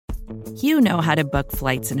You know how to book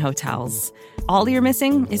flights and hotels. All you're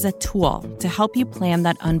missing is a tool to help you plan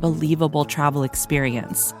that unbelievable travel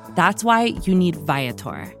experience. That's why you need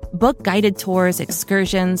Viator. Book guided tours,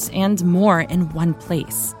 excursions, and more in one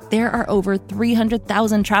place. There are over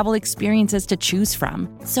 300,000 travel experiences to choose from,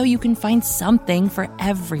 so you can find something for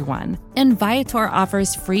everyone. And Viator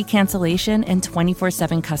offers free cancellation and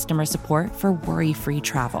 24/7 customer support for worry-free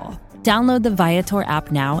travel. Download the Viator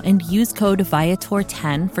app now and use code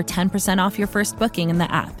Viator10 for 10% off your first booking in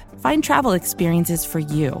the app. Find travel experiences for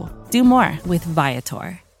you. Do more with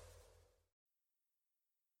Viator.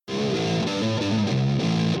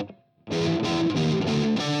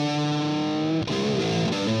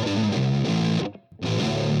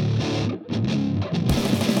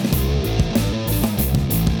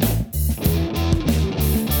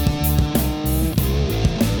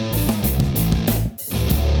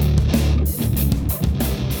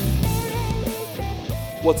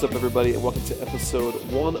 What's up, everybody, and welcome to episode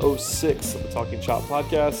 106 of the Talking Chop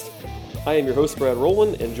podcast. I am your host, Brad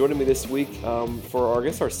Rowland, and joining me this week for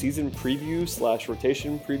our season preview /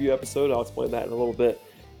 rotation preview episode, I'll explain that in a little bit,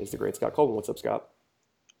 is the great Scott Colvin. What's up, Scott?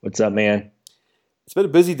 What's up, man? It's been a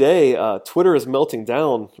busy day. Twitter is melting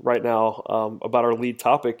down right now about our lead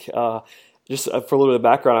topic. Just for a little bit of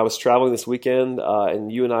background, I was traveling this weekend,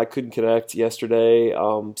 and you and I couldn't connect yesterday,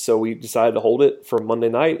 so we decided to hold it for Monday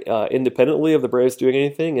night, independently of the Braves doing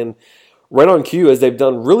anything. And right on cue, as they've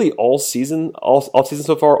done really all season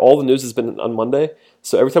so far, all the news has been on Monday.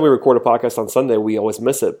 So every time we record a podcast on Sunday, we always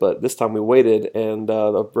miss it. But this time we waited, and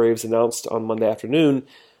the Braves announced on Monday afternoon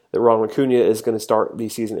that Ronald Acuna is going to start the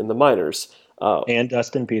season in the minors. And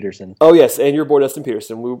Dustin Peterson. Oh yes, and your boy Dustin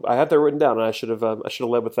Peterson. I had that written down, and I should have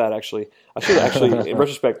led with that. Actually, I should have actually, in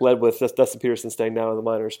retrospect, led with Dustin Peterson staying down in the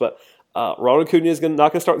minors. But Ronald Acuna is not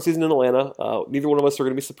going to start the season in Atlanta. Neither one of us are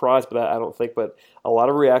going to be surprised by that, I don't think. But a lot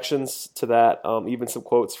of reactions to that, even some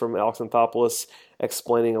quotes from Alex Anthopoulos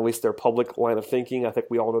explaining at least their public line of thinking. I think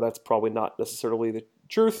we all know that's probably not necessarily the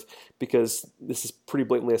truth, because this is pretty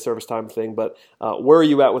blatantly a service time thing. But where are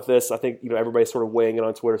you at with this? I think everybody's sort of weighing in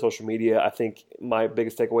on Twitter, social media. I think my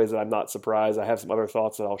biggest takeaway is that I'm not surprised. I have some other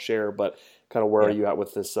thoughts that I'll share, but kind of where are you at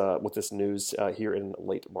with this news here in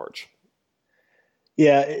late March?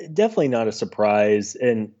 Yeah, definitely not a surprise.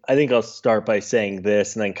 And I think I'll start by saying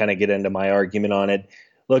this and then kind of get into my argument on it.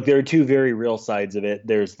 Look, there are two very real sides of it.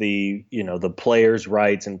 There's the players'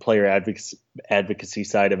 rights and player advocacy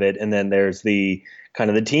side of it, and then there's the kind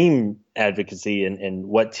of the team advocacy and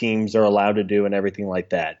what teams are allowed to do and everything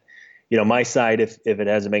like that. My side, if it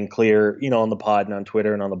hasn't been clear, on the pod and on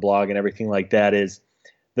Twitter and on the blog and everything like that, is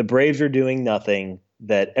the Braves are doing nothing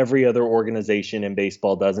that every other organization in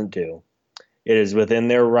baseball doesn't do. It is within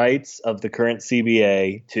their rights of the current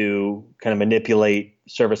CBA to kind of manipulate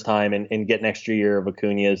service time and get an extra year of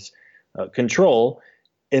Acuna's control,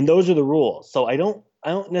 and those are the rules. So I don't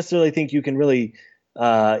necessarily think you can really,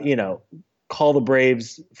 call the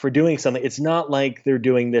Braves for doing something. It's not like they're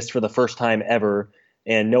doing this for the first time ever,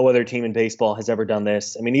 and no other team in baseball has ever done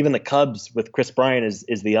this. I mean, even the Cubs with Chris Bryant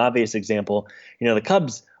is the obvious example. The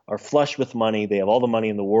Cubs are flush with money; they have all the money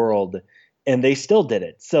in the world, and they still did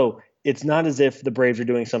it. So it's not as if the Braves are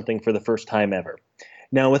doing something for the first time ever.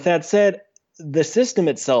 Now, with that said, the system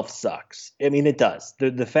itself sucks. I mean, it does.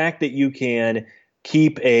 The fact that you can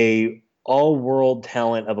keep a all-world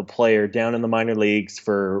talent of a player down in the minor leagues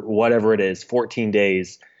for whatever it is, 14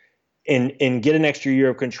 days, and get an extra year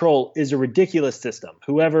of control is a ridiculous system.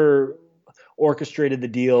 Whoever orchestrated the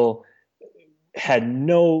deal had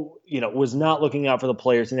was not looking out for the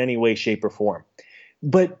players in any way, shape, or form.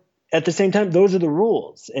 But at the same time, those are the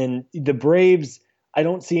rules. And the Braves, I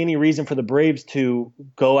don't see any reason for the Braves to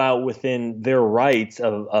go out within their rights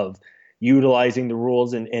of utilizing the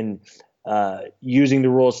rules and using the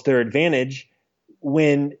rules to their advantage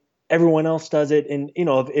when everyone else does it. And,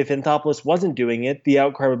 if Anthopoulos wasn't doing it, the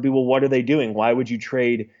outcry would be, well, what are they doing? Why would you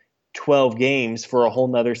trade 12 games for a whole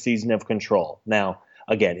nother season of control? Now,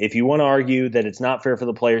 again, if you want to argue that it's not fair for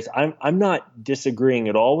the players, I'm not disagreeing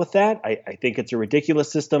at all with that. I think it's a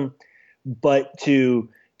ridiculous system, but to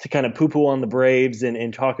kind of poo-poo on the Braves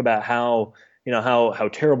and talk about how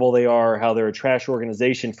terrible they are, how they're a trash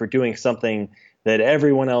organization for doing something that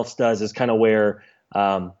everyone else does is kind of where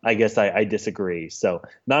I guess I disagree. So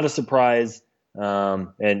not a surprise.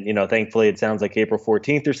 And thankfully it sounds like April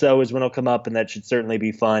 14th or so is when it'll come up, and that should certainly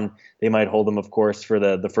be fun. They might hold them, of course, for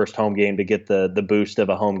the first home game to get the boost of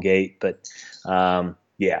a home gate. But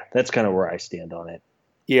yeah, that's kind of where I stand on it.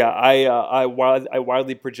 Yeah, I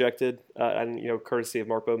widely projected, and courtesy of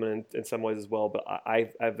Mark Bowman in some ways as well. But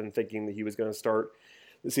I've been thinking that he was going to start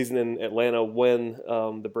the season in Atlanta when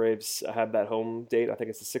the Braves have that home date. I think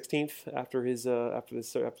it's the 16th after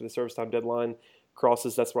the service time deadline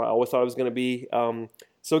crosses. That's where I always thought it was going to be.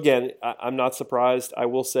 So again, I'm not surprised. I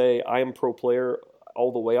will say I am pro player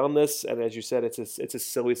all the way on this, and as you said, it's a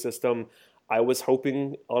silly system. I was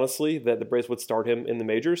hoping, honestly, that the Braves would start him in the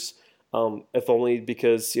majors, if only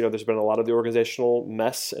because there's been a lot of the organizational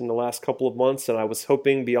mess in the last couple of months, and I was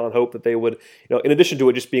hoping beyond hope that they would, in addition to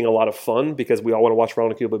it just being a lot of fun because we all want to watch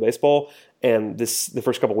Ronald Acuna play baseball, and the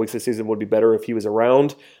first couple of weeks of the season would be better if he was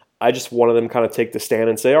around. I just wanted them kind of take the stand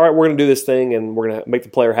and say, all right, we're going to do this thing, and we're going to make the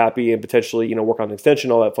player happy and potentially, work on an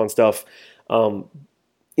extension, all that fun stuff. I'm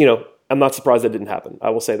not surprised that didn't happen. I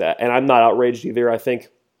will say that, and I'm not outraged either. I think.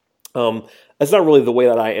 That's not really the way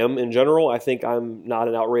that I am in general. I think I'm not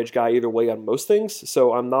an outraged guy either way on most things.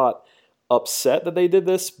 So I'm not upset that they did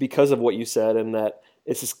this because of what you said and that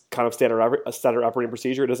it's just kind of standard operating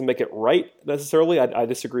procedure. It doesn't make it right necessarily. I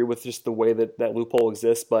disagree with just the way that loophole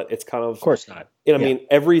exists, but it's kind of course not. I mean,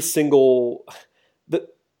 every single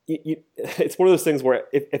it's one of those things where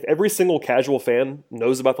if every single casual fan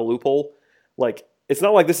knows about the loophole, like it's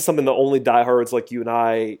not like this is something that only diehards like you and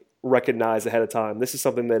I recognize ahead of time. This is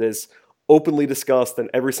something that is openly discussed in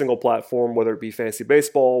every single platform, whether it be fantasy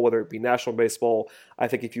baseball, whether it be national baseball. I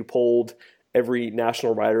think if you polled every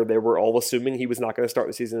national writer, they were all assuming he was not going to start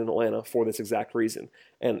the season in Atlanta for this exact reason.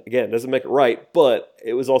 And again, it doesn't make it right, but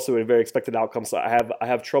it was also a very expected outcome. So I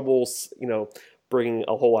have troubles, bringing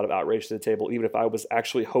a whole lot of outrage to the table, even if I was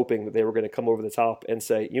actually hoping that they were going to come over the top and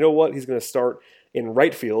say, you know what, he's going to start in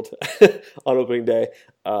right field on opening day.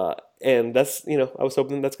 And that's, I was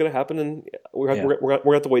hoping that's going to happen, and we're going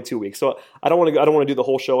to have to wait 2 weeks. So I don't want to do the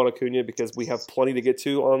whole show on Acuna because we have plenty to get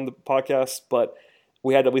to on the podcast, but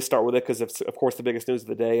we had to at least start with it because it's, of course, the biggest news of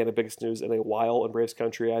the day and the biggest news in a while in Braves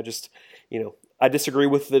country. I just, I disagree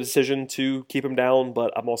with the decision to keep him down,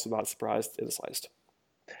 but I'm also not surprised in the slightest.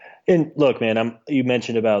 And look, man, you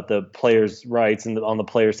mentioned about the players' rights, and on the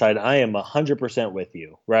player side, I am 100% with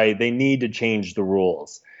you, right? They need to change the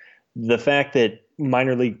rules. The fact that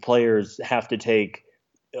minor league players have to take,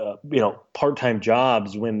 part-time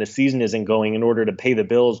jobs when the season isn't going in order to pay the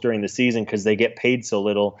bills during the season because they get paid so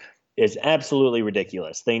little is absolutely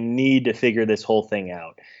ridiculous. They need to figure this whole thing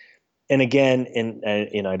out. And again,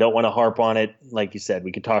 I don't want to harp on it. Like you said,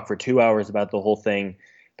 we could talk for 2 hours about the whole thing.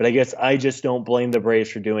 But I guess I just don't blame the Braves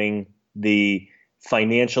for doing the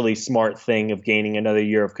financially smart thing of gaining another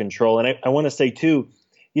year of control. And I want to say, too,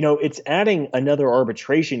 it's adding another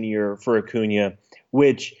arbitration year for Acuna,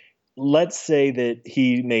 which let's say that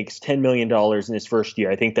he makes $10 million in his first year.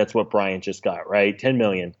 I think that's what Bryant just got, right? $10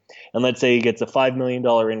 million. And let's say he gets a $5 million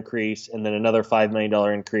increase and then another $5 million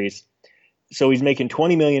increase. So he's making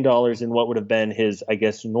 $20 million in what would have been his, I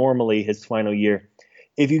guess, normally his final year.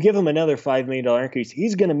 If you give him another $5 million increase,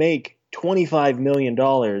 he's going to make $25 million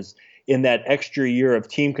in that extra year of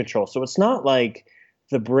team control. So it's not like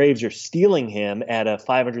the Braves are stealing him at a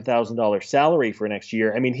 $500,000 salary for next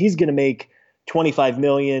year. I mean, he's going to make $25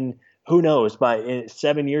 million. Who knows? By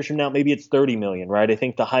 7 years from now, maybe it's $30 million, right? I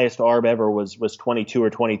think the highest ARB ever was 22 or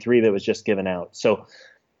 23 that was just given out. So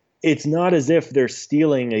it's not as if they're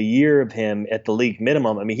stealing a year of him at the league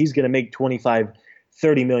minimum. I mean, he's going to make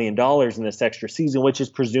 $30 million in this extra season, which is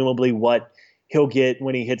presumably what he'll get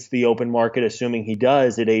when he hits the open market, assuming he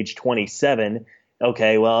does at age 27.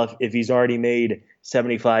 Okay, well, if he's already made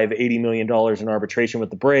 $75-80 million in arbitration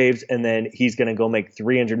with the Braves, and then he's going to go make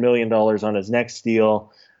 $300 million on his next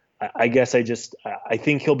deal, I guess I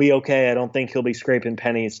think he'll be okay. I don't think he'll be scraping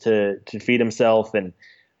pennies to feed himself. And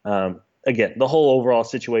again, the whole overall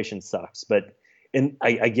situation sucks, but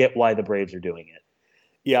I get why the Braves are doing it.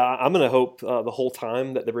 Yeah, I'm going to hope the whole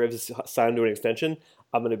time that the Braves signed to an extension,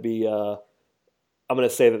 I'm going to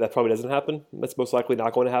say that probably doesn't happen. That's most likely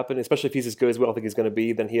not going to happen, especially if he's as good as we all think he's going to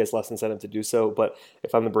be. Then he has less incentive to do so. But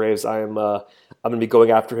if I'm the Braves, I'm going to be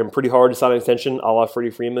going after him pretty hard to sign an extension, a la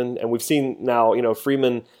Freddie Freeman. And we've seen now,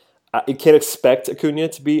 Freeman. You can't expect Acuna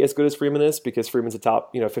to be as good as Freeman is because Freeman's a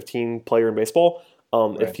top 15 player in baseball.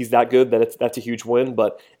 Right. If he's that good, that's a huge win.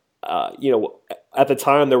 But at the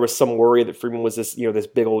time there was some worry that Freeman was this this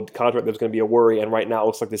big old contract that was going to be a worry, and right now it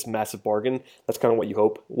looks like this massive bargain. That's kind of what you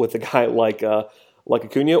hope with a guy like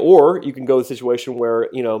Acuna. Or you can go to a situation where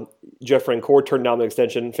Jeff Francoeur turned down the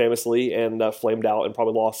extension famously and flamed out and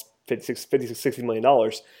probably lost $60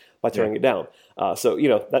 million by turning it down. So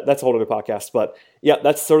that's a whole other podcast. But yeah,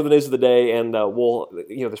 that's sort of the news of the day, and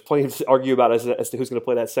there's plenty to argue about as to who's going to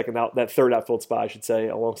play that third outfield spot, I should say,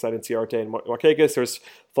 alongside Inciarte and Markakis. There's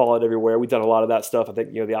fallout everywhere. We've done a lot of that stuff. I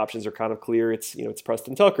think the options are kind of clear. It's it's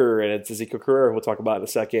Preston Tucker and it's Ezekiel Carrera, we'll talk about in a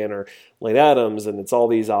second, or Lane Adams, and it's all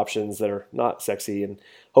these options that are not sexy. And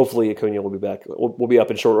hopefully Acuna will be back. We'll be up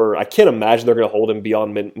in short order. I can't imagine they're going to hold him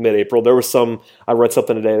beyond mid-April. There was I read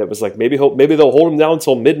something today that was like maybe they'll hold him down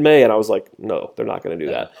until mid-May, and I was like, no, they're not going to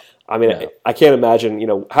do that. I mean, I can't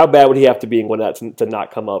imagine. How bad would he have to be in Gwinnett to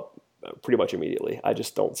not come up pretty much immediately? I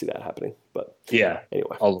just don't see that happening. But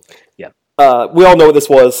anyway, we all know what this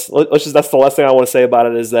was. That's the last thing I want to say about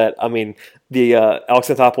it is that, I mean, the Alex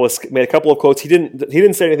Anthopoulos made a couple of quotes. He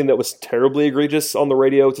didn't say anything that was terribly egregious on the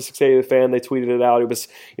radio to 680 The Fan. They tweeted it out. It was,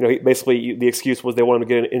 basically the excuse was they wanted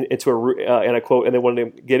to get into and I quote, and they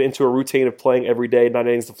wanted to get into a routine of playing every day, 9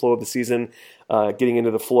 innings, the flow of the season, getting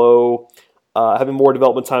into the flow, having more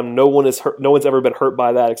development time. No one's ever been hurt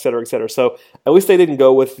by that, et cetera, et cetera. So at least they didn't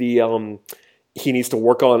go with the he needs to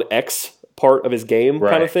work on X part of his game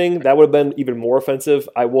kind of thing. That would have been even more offensive.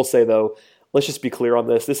 I will say, though, let's just be clear on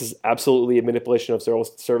this. This is absolutely a manipulation of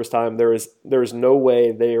service time. There is no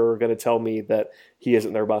way they are going to tell me that he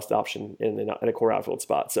isn't their best option in a core outfield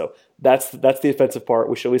spot. So that's the offensive part.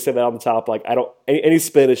 We should at least say that on the top. Like, I don't any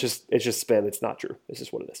spin. It's just spin. It's not true. It's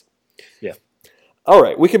just what it is. Yeah. All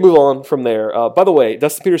right, we can move on from there. By the way,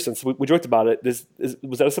 Dustin Peterson, so we joked about it. Was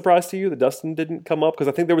that a surprise to you that Dustin didn't come up? Because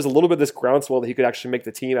I think there was a little bit of this groundswell that he could actually make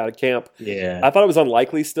the team out of camp. Yeah. I thought it was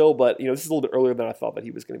unlikely still, but this is a little bit earlier than I thought that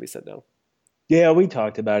he was going to be sent down. Yeah, we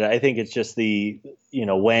talked about it. I think it's just the,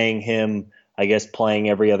 weighing him, I guess, playing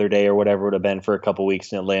every other day or whatever it would have been for a couple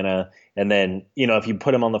weeks in Atlanta. And then, if you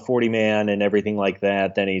put him on the 40-man and everything like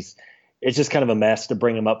that, then it's just kind of a mess to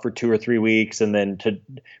bring him up for 2 or 3 weeks and then to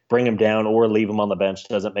bring him down or leave him on the bench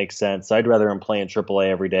doesn't make sense. I'd rather him play in AAA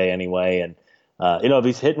every day anyway. And, if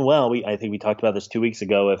he's hitting well, I think we talked about this 2 weeks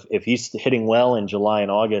ago. If he's hitting well in July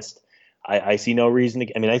and August, I see no reason to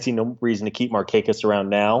keep Markakis around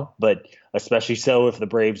now, but especially so if the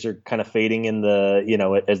Braves are kind of fading in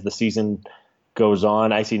the, as the season goes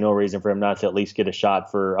on, I see no reason for him not to at least get a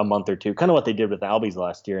shot for a month or two, kind of what they did with Albies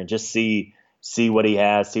last year, and just see what he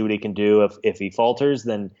has, see what he can do. If he falters,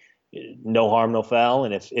 then no harm, no foul.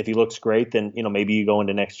 And if he looks great, then, maybe you go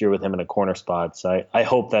into next year with him in a corner spot. So I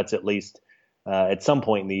hope that's at least at some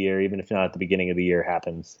point in the year, even if not at the beginning of the year,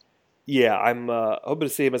 happens. Yeah, I'm hoping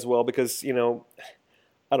to see him as well because, I don't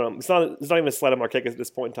know. It's not even a slight on Markakis at this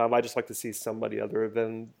point in time. I just like to see somebody other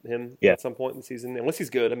than him at some point in the season, unless he's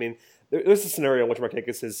good. I mean, there's a scenario in which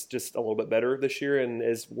Markakis is just a little bit better this year and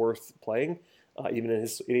is worth playing. Even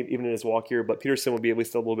in his walk year, but Peterson would be at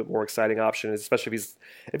least a little bit more exciting option, especially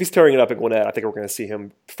if he's tearing it up in Gwinnett. I think we're going to see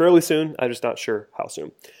him fairly soon. I'm just not sure how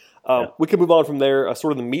soon. We can move on from there.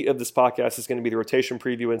 Sort of the meat of this podcast is going to be the rotation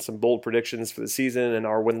preview and some bold predictions for the season and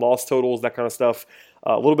our win-loss totals, that kind of stuff.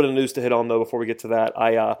 A little bit of news to hit on, though, before we get to that.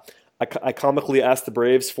 I comically asked the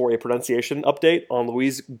Braves for a pronunciation update on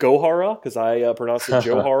Luis Gohara because I pronounced it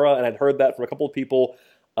Johara, and I'd heard that from a couple of people.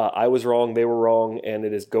 I was wrong, they were wrong, and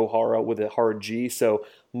it is Gohara with a hard G. So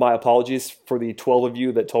my apologies for the 12 of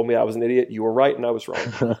you that told me I was an idiot. You were right, and I was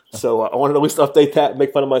wrong. So I wanted to at least update that and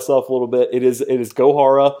make fun of myself a little bit. It is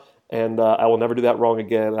Gohara, and I will never do that wrong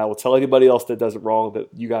again. And I will tell anybody else that does it wrong that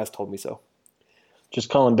you guys told me so. Just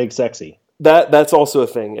call him Big Sexy. That's also a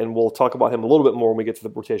thing, and we'll talk about him a little bit more when we get to the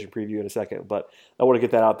rotation preview in a second. But I want to get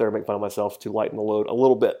that out there and make fun of myself to lighten the load a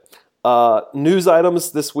little bit. News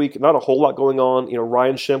items this week, not a whole lot going on.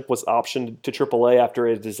 Ryan Schimpf was optioned to AAA after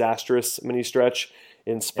a disastrous mini stretch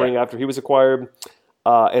in spring after he was acquired.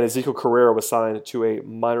 And Ezekiel Carrera was signed to a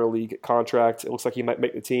minor league contract. It looks like he might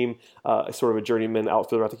make the team, sort of a journeyman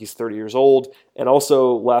outfielder. I think he's 30 years old. And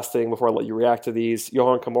also, last thing before I let you react to these,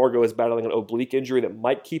 Johan Camargo is battling an oblique injury that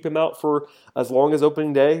might keep him out for as long as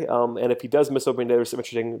opening day. And if he does miss opening day, there's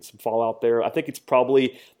some fallout there. I think there's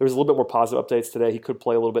a little bit more positive updates today. He could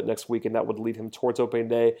play a little bit next week, and that would lead him towards opening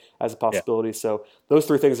day as a possibility. Yeah. So those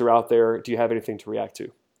three things are out there. Do you have anything to react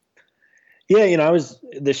to? Yeah,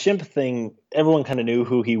 the Schimpf thing, everyone kind of knew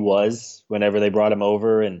who he was whenever they brought him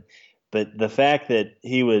over. But the fact that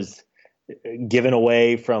he was given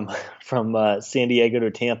away from San Diego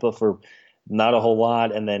to Tampa for not a whole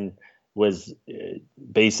lot and then was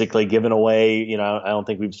basically given away, I don't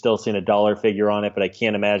think we've still seen a dollar figure on it, but I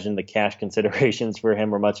can't imagine the cash considerations for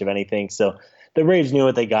him or much of anything. So the Braves knew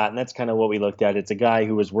what they got, and that's kind of what we looked at. It's a guy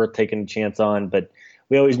who was worth taking a chance on, but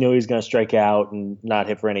we always knew he was going to strike out and not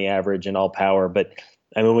hit for any average and all power. But,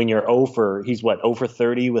 when you're 0 for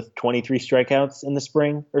 30 with 23 strikeouts in the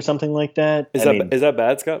spring or something like that? Is that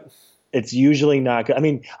bad, Scott? It's usually not good.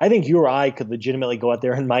 I think you or I could legitimately go out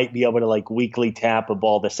there and might be able to weekly tap a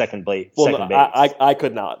ball to second base. I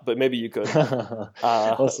could not, but maybe you could.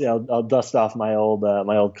 We'll see. I'll dust off my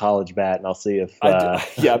old college bat and I'll see if.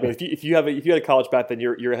 If you had a college bat, then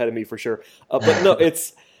you're ahead of me for sure. But no,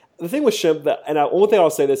 it's. The thing with Schimpf, one thing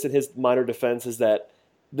I'll say this in his minor defense is that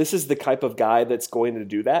this is the type of guy that's going to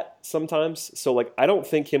do that sometimes. So, like, I don't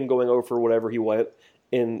think him going over whatever he went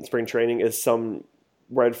in spring training is some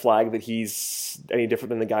red flag that he's any different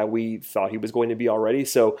than the guy we thought he was going to be already.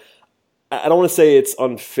 So, I don't want to say it's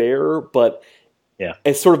unfair, but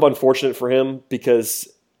it's sort of unfortunate for him because,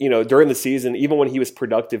 during the season, even when he was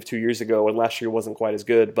productive 2 years ago and last year wasn't quite as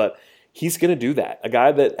good, but he's going to do that. A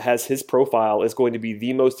guy that has his profile is going to be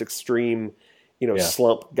the most extreme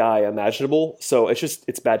slump guy imaginable. So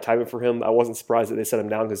it's bad timing for him. I wasn't surprised that they set him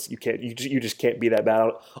down because you just can't be that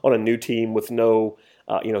bad on a new team with no,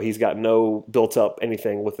 he's got no built up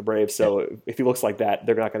anything with the Braves. So if he looks like that,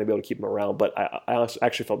 they're not going to be able to keep him around. But I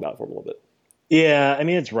actually felt bad for him a little bit. Yeah, I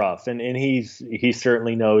mean, it's rough, and he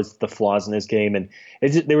certainly knows the flaws in his game, and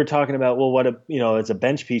they were talking about, well, it's a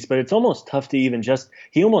bench piece, but it's almost tough to even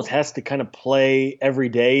he almost has to kind of play every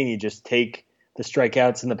day, and you just take the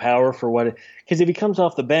strikeouts and the power for because if he comes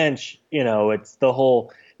off the bench, it's the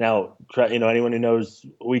whole, now, anyone who knows,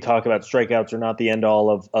 we talk about strikeouts are not the end all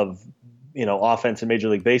of offense in Major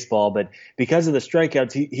League Baseball, but because of the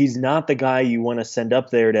strikeouts, he's not the guy you want to send up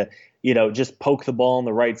there to, just poke the ball on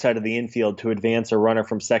the right side of the infield to advance a runner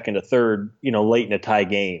from second to third, late in a tie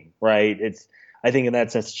game, right? I think in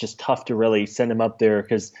that sense, it's just tough to really send him up there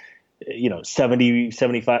because, 70,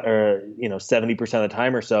 75 or, 70% of the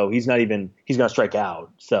time or so, he's going to strike out.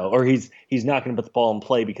 So, or he's not going to put the ball in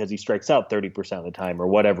play because he strikes out 30% of the time or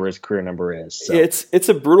whatever his career number is. So. It's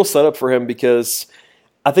a brutal setup for him because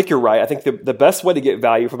I think you're right. I think the best way to get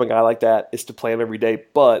value from a guy like that is to play him every day.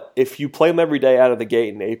 But if you play him every day out of the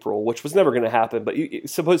gate in April, which was never going to happen, but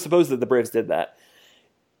suppose that the Braves did that,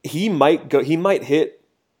 he might hit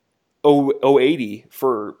 080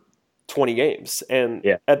 for 20 games. And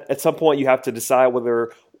at some point you have to decide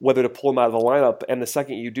whether to pull him out of the lineup. And the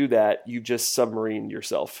second you do that, you just submarine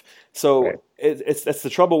yourself. So that's the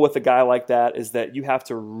trouble with a guy like that, is that you have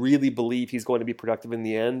to really believe he's going to be productive in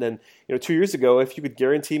the end. And 2 years ago, if you could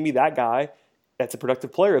guarantee me that guy that's a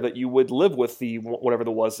productive player, that you would live with the whatever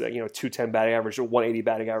there was, 210 batting average or 180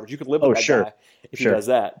 batting average, you could live with that guy if he does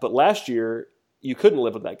that. But last year, you couldn't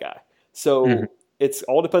live with that guy. So it's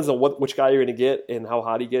all depends on which guy you're going to get and how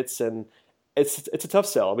hot he gets, and it's a tough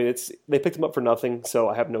sell. I mean, they picked him up for nothing, so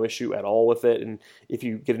I have no issue at all with it. And if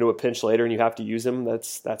you get into a pinch later and you have to use him,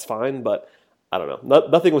 that's fine. But I don't know.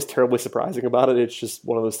 Nothing was terribly surprising about it. It's just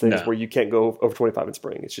one of those things where you can't go over 25 in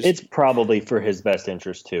spring. It's probably for his best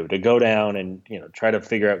interest too, to go down and try to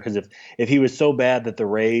figure out, because if he was so bad that the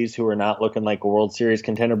Rays, who are not looking like a World Series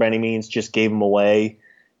contender by any means, just gave him away,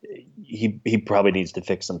 he probably needs to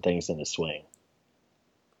fix some things in his swing.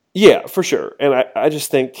 Yeah, for sure. And I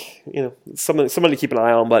just think, somebody to keep an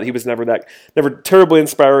eye on, but he was never terribly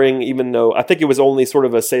inspiring, even though I think it was only sort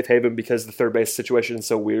of a safe haven because the third base situation is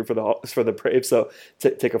so weird for the Braves. So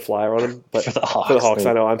take a flyer on him. But for the Hawks,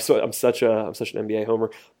 I know I'm such an NBA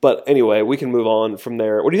homer. But anyway, we can move on from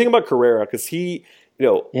there. What do you think about Carrera? Because he,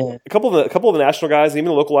 a couple of the national guys, even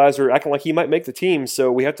the local guys, are acting like he might make the team.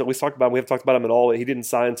 So we have to at least talk about him. We haven't talked about him at all. He didn't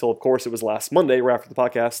sign until, of course, it was last Monday, right after the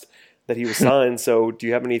podcast, that he was signed. So do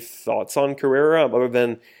you have any thoughts on Carrera, other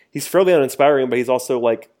than he's fairly uninspiring, but he's also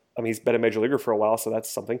he's been a major leaguer for a while, so that's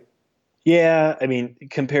something. Yeah, I mean,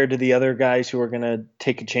 compared to the other guys who are going to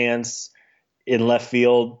take a chance in left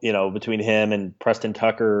field, between him and Preston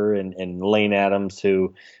Tucker and Lane Adams,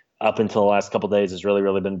 who up until the last couple of days has really,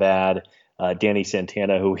 really been bad. Danny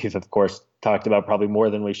Santana, who we've, of course, talked about probably more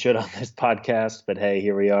than we should on this podcast, but hey,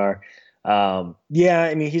 here we are. I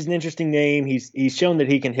mean, he's an interesting name. He's shown that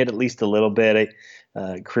he can hit at least a little bit.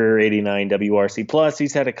 Career 89 WRC plus.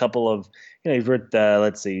 He's had a couple of, he's worth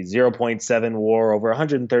 0.7 WAR over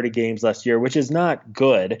 130 games last year, which is not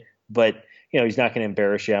good, but he's not going to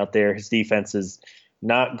embarrass you out there. His defense is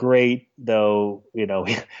not great, though. We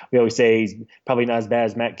always say he's probably not as bad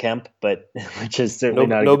as Matt Kemp, but which is certainly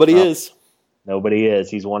not. Nobody is. Nobody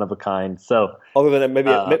is. He's one of a kind. So other than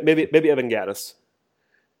that, maybe Evan Gattis.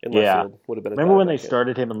 In left field would have been. Remember when they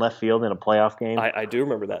started him in left field in a playoff game? I do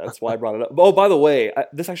remember that. That's why I brought it up. Oh, by the way,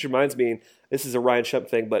 this actually reminds me. This is a Ryan Shemp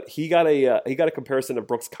thing, but he got a comparison to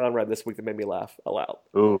Brooks Conrad this week that made me laugh aloud.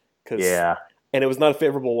 Ooh, yeah. And it was not a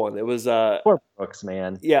favorable one. It was poor Brooks,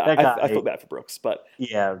 man. Yeah, I feel bad for Brooks, but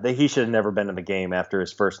he should have never been in the game after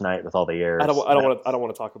his first night with all the errors. I don't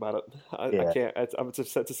want to talk about it. I can't. It's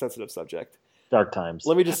a sensitive subject. Dark times.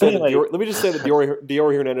 Let me just say that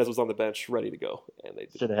Diori Hernandez was on the bench, ready to go, and they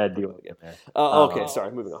should have had Diori in there. Okay, sorry,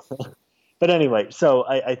 moving on. But anyway, so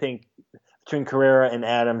I think between Carrera and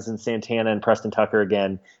Adams and Santana and Preston Tucker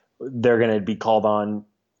again, they're going to be called on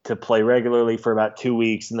to play regularly for about 2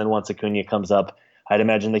 weeks, and then once Acuna comes up, I'd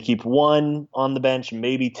imagine they keep one on the bench,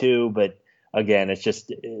 maybe two, but again, it's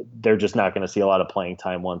just they're just not going to see a lot of playing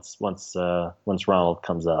time once Ronald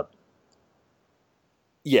comes up.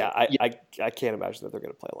 Yeah, I can't imagine that they're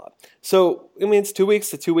going to play a lot. So, I mean, it's 2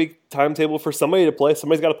 weeks, a 2-week timetable for somebody to play.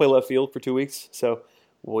 Somebody's got to play left field for 2 weeks. So,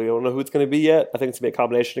 we don't know who it's going to be yet. I think it's going to be a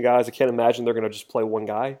combination of guys. I can't imagine they're going to just play one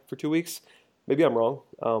guy for 2 weeks. Maybe I'm wrong,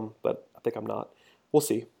 but I think I'm not. We'll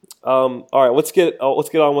see. All right, let's get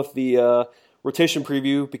on with the rotation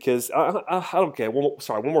preview because I don't care. One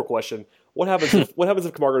more question. What happens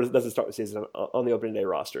if Camargo doesn't start the season on the opening day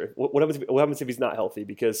roster? What happens if he's not healthy?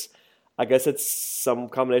 Because I guess it's some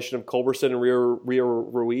combination of Culberson and Rio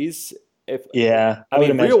Ruiz. I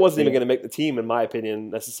mean, Rio wasn't even going to make the team, in my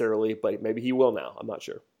opinion, necessarily, but maybe he will now. I'm not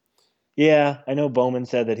sure. Yeah, I know Bowman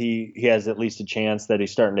said that he has at least a chance that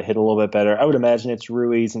he's starting to hit a little bit better. I would imagine it's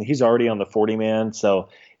Ruiz, and he's already on the 40-man, so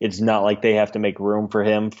it's not like they have to make room for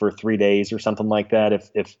him for 3 days or something like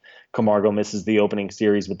that if Camargo misses the opening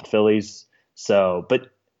series with the Phillies. So,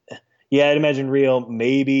 but yeah, I'd imagine Rio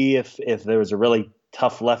maybe if there was a really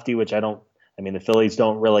tough lefty, which the Phillies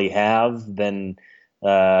don't really have, then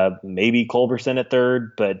maybe Culberson at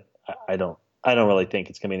third, but I don't really think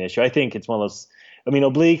it's going to be an issue. I think it's one of those. I mean,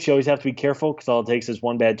 obliques, you always have to be careful because all it takes is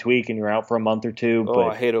one bad tweak and you're out for a month or two. Oh,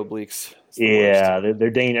 I hate obliques. Yeah,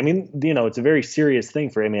 they're dangerous. I mean, it's a very serious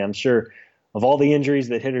thing for him. I mean, I'm sure of all the injuries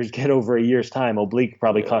that hitters get over a year's time, oblique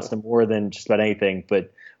probably cost them more than just about anything.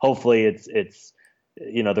 But hopefully it's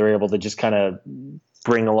they're able to just kind of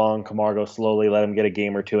bring along Camargo slowly, let him get a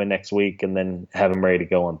game or two in next week, and then have him ready to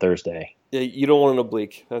go on Thursday. Yeah, you don't want an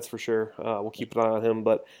oblique, that's for sure. We'll keep an eye on him,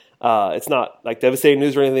 but it's not like devastating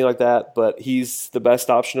news or anything like that. But he's the best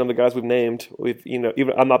option of the guys we've named.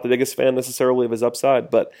 Even I'm not the biggest fan necessarily of his upside,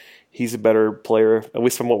 but he's a better player, at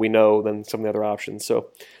least from what we know, than some of the other options. So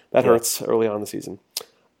that hurts early on in the season.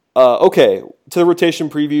 Okay, to the rotation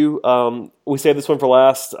preview. We saved this one for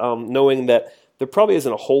last, knowing that there probably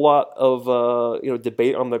isn't a whole lot of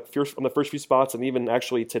debate on the first few spots, and even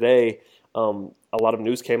actually today. A lot of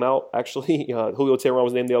news came out, actually. Julio Teheran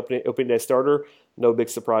was named the opening day starter. No big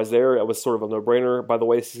surprise there. It was sort of a no-brainer. By the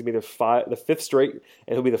way, this is going to be the fifth straight, and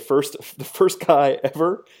he'll be the first guy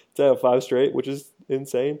ever to have 5 straight, which is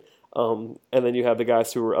insane. And then you have the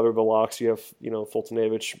guys who are other the locks. You have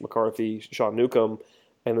Fultonavich, McCarthy, Sean Newcomb,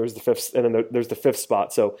 and there's the fifth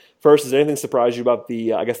spot. So first, does anything surprise you about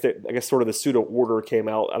the? I guess sort of the pseudo order came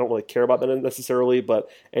out. I don't really care about that necessarily, but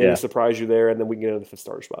anything surprise you there, and then we can get into the 5th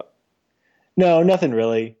starter spot. No, nothing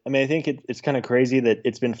really. I mean, I think it's kind of crazy that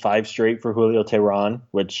it's been 5 straight for Julio Teheran,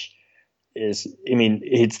 which is, I mean,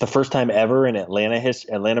 it's the first time ever in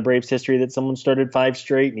Atlanta Braves history that someone started 5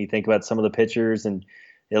 straight. And you think about some of the pitchers, and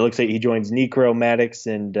it looks like he joins Niekro, Maddox,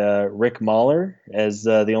 and Rick Mahler as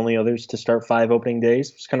the only others to start 5 opening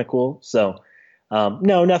days, which is kind of cool. So,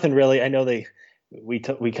 no, nothing really. I know we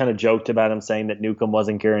kind of joked about him saying that Newcomb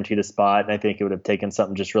wasn't guaranteed a spot, and I think it would have taken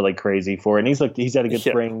something just really crazy for it. And he's had a good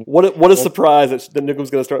spring. What a surprise that Newcomb's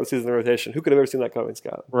going to start the season in rotation. Who could have ever seen that coming,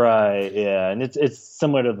 Scott? Right, yeah, and it's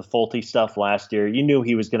similar to the Fulte stuff last year. You knew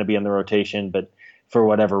he was going to be in the rotation, but for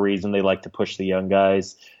whatever reason, they like to push the young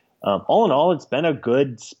guys. All in all, it's been a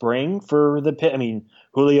good spring for the pit. I mean,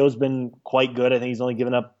 Julio's been quite good. I think he's only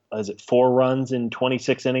given up 4 runs in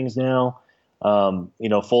 26 innings now.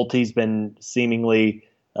 Fulte's been seemingly,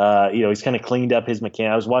 he's kind of cleaned up his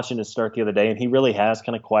mechanics. I was watching his start the other day, and he really has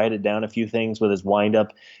kind of quieted down a few things with his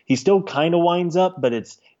windup. He still kind of winds up, but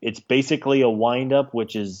it's basically a windup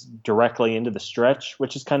which is directly into the stretch,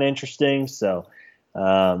 which is kind of interesting. So,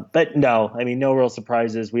 but no, I mean, no real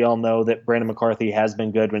surprises. We all know that Brandon McCarthy has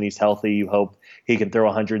been good when he's healthy. You hope he can throw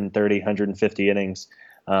 130, 150 innings.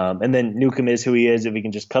 And then Newcomb is who he is. If he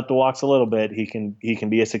can just cut the walks a little bit, he can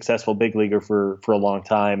be a successful big leaguer for a long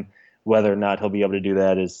time. Whether or not he'll be able to do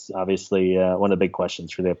that is obviously one of the big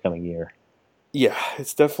questions for the upcoming year. Yeah,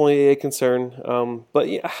 it's definitely a concern. But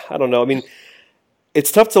yeah, I don't know. I mean, it's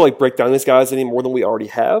tough to break down these guys any more than we already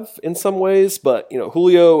have in some ways. But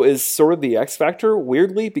Julio is sort of the X factor,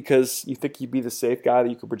 weirdly, because you think he'd be the safe guy that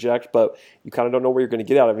you could project, but you kind of don't know where you're going to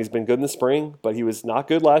get out of him. He's been good in the spring, but he was not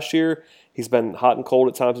good last year. He's been hot and cold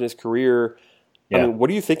at times in his career. Yeah. I mean, what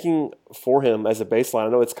are you thinking for him as a baseline? I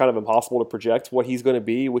know it's kind of impossible to project what he's going to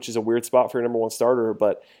be, which is a weird spot for your number 1 starter.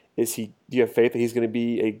 But do you have faith that he's going to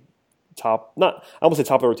be a top, I almost say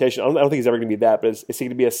top of the rotation. I don't think he's ever going to be that, but is he going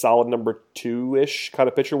to be a solid number 2-ish kind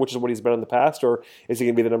of pitcher, which is what he's been in the past, or is he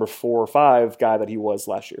going to be the number 4 or 5 guy that he was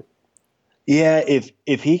last year? Yeah,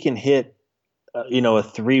 if he can hit, a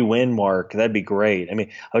 3-win mark, that'd be great. I mean,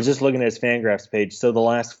 I was just looking at his Fangraphs page. So the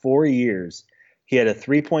last 4 years, he had a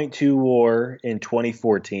 3.2 WAR in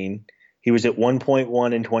 2014. He was at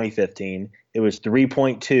 1.1 in 2015. It was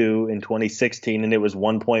 3.2 in 2016, and it was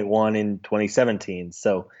 1.1 in 2017.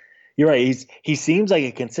 So you're right. He seems like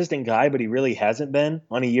a consistent guy, but he really hasn't been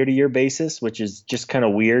on a year-to-year basis, which is just kind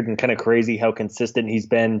of weird and kind of crazy how consistent he's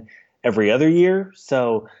been every other year.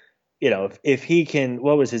 So, if he can,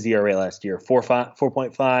 what was his ERA last year?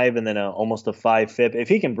 4.5, and then almost a 5 FIP. If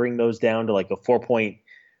he can bring those down to like a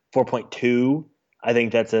 4.2, I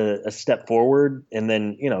think that's a step forward. And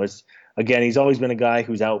then, again, he's always been a guy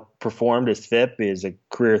who's outperformed his FIP. Is a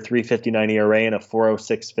career 3.59 ERA and a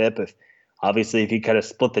 4.06 FIP. Obviously, if he kind of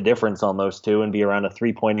split the difference on those two and be around a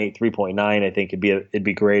 3.8, 3.9, I think it'd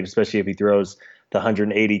be great, especially if he throws the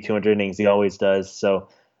 180, 200 innings he always does. So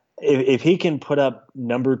if he can put up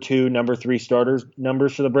number 2, number 3 starters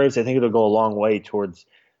numbers for the Braves, I think it'll go a long way towards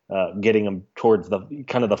getting them towards the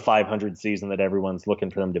kind of the 500 season that everyone's looking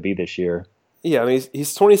for them to be this year. Yeah, I mean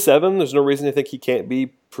he's 27. There's no reason to think he can't be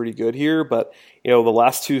pretty good here. But the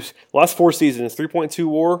last 4 seasons, 3.2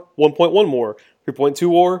 WAR, 1.1 WAR, 3.2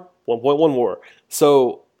 WAR, 1.1 WAR.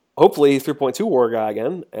 So hopefully he's 3.2 WAR guy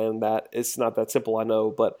again, and that it's not that simple, I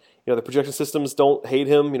know. But the projection systems don't hate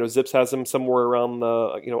him. Zips has him somewhere around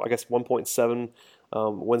the I guess 1.7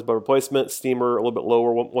 wins by replacement. Steamer a little bit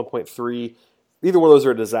lower, 1.3. Either one of those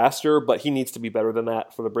are a disaster, but he needs to be better than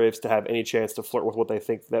that for the Braves to have any chance to flirt with what they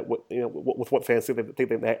think with what fans think they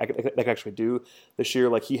can actually do this year.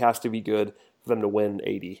 Like he has to be good for them to win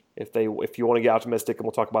 80. If you want to get optimistic, and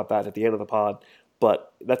we'll talk about that at the end of the pod.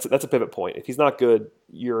 But that's a pivot point. If he's not good,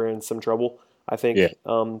 you're in some trouble, I think. Yeah.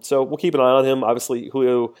 So we'll keep an eye on him. Obviously,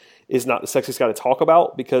 Julio is not the sexiest guy to talk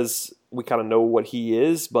about because we kind of know what he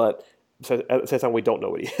is, but at the same time, we don't know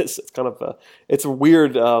what he is. It's kind of it's a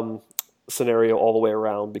weird scenario all the way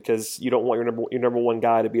around because you don't want your number one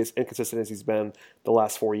guy to be as inconsistent as he's been the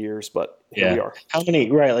last 4 years. But here we are.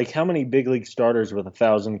 How many big league starters with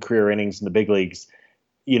 1,000 career innings in the big leagues?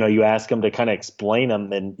 You ask him to kind of explain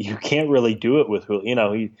them, and you can't really do it with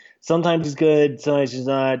Julio. He sometimes he's good, sometimes he's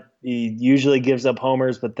not. He usually gives up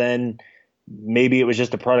homers, but then maybe it was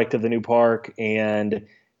just a product of the new park, and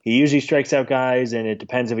he usually strikes out guys, and it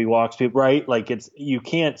depends if he walks people, right? Like you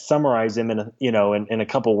can't summarize him in a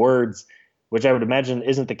couple words, which I would imagine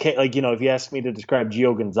isn't the case. Like if you ask me to describe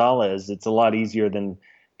Gio Gonzalez, it's a lot easier than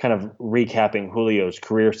kind of recapping Julio's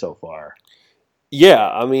career so far. Yeah,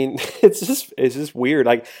 I mean, it's just weird.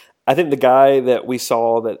 Like, I think the guy that we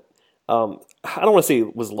saw that I don't want to say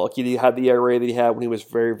was lucky that he had the ERA that he had when he was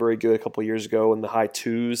very, very good a couple of years ago in the high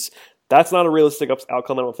 2s. That's not a realistic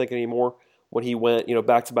outcome, I don't think, anymore. When he went,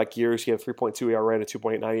 back-to-back years, he had 3.2 ERA and a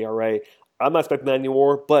 2.9 ERA. I'm not expecting that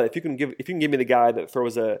anymore. But if you can give me the guy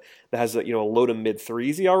that has a low to mid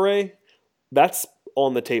 3s ERA, that's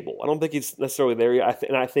on the table. I don't think he's necessarily there yet.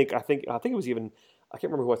 I think it was even. I can't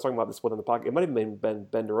remember who I was talking about this with on the podcast. It might have been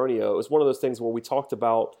Ben Duronio. It was one of those things where we talked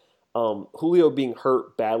about Julio being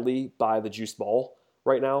hurt badly by the juice ball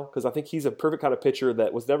right now because I think he's a perfect kind of pitcher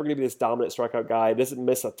that was never going to be this dominant strikeout guy. Doesn't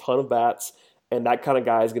miss a ton of bats, and that kind of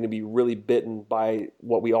guy is going to be really bitten by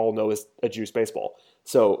what we all know is a juice baseball.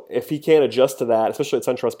 So if he can't adjust to that, especially at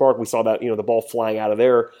SunTrust Park, we saw that the ball flying out of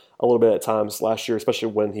there a little bit at times last year, especially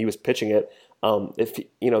when he was pitching it.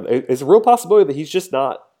 It's a real possibility that he's just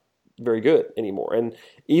not very good anymore. And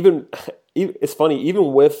even it's funny,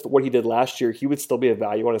 even with what he did last year, he would still be a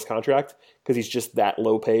value on his contract because he's just that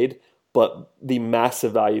low paid. But the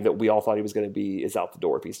massive value that we all thought he was going to be is out the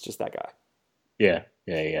door if he's just that guy. Yeah.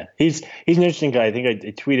 He's an interesting guy. I think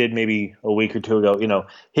I tweeted maybe a week or two ago.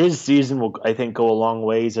 His season will, I think, go a long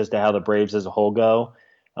ways as to how the Braves as a whole go.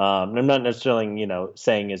 I'm not necessarily,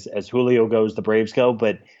 saying as Julio goes, the Braves go,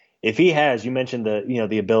 but if he has, you mentioned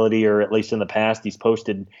the ability, or at least in the past, he's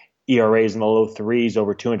posted ERAs in the low 3s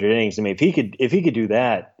over 200 innings. I mean, if he could do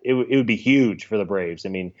that, it would be huge for the Braves. I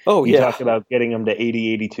mean, you talked about getting them to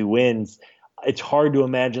 80, 82 wins. It's hard to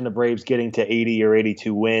imagine the Braves getting to 80 or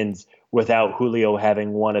 82 wins without Julio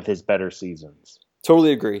having one of his better seasons.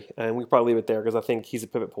 Totally agree, and we can probably leave it there because I think he's a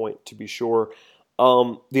pivot point to be sure.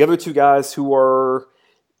 The other two guys who are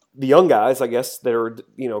the young guys, I guess, that are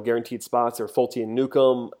guaranteed spots are Folty and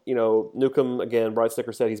Newcomb. Newcomb, again, Brian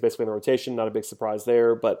Snitker said he's basically in the rotation. Not a big surprise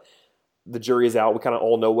there, but the jury is out. We kind of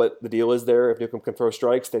all know what the deal is there. If Newcomb can throw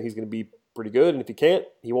strikes, then he's going to be pretty good, and if he can't,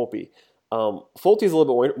 he won't be. Folty is a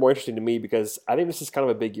little bit more interesting to me because I think this is kind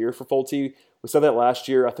of a big year for Folty. We said that last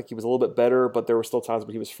year. I think he was a little bit better, but there were still times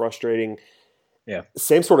when he was frustrating. Yeah.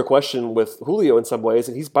 Same sort of question with Julio in some ways.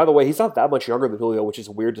 And he's not that much younger than Julio, which is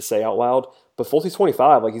weird to say out loud. But Folty's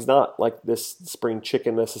 25. Like, he's not like this spring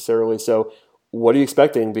chicken necessarily. So what are you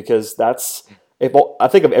expecting? Because I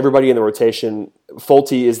think of everybody in the rotation,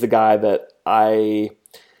 Folty is the guy that I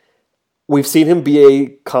we've seen him be a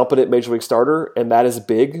competent major league starter, and that is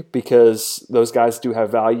big because those guys do have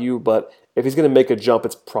value. But if he's going to make a jump,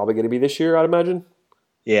 it's probably going to be this year, I'd imagine.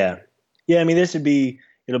 Yeah. I mean, it'll be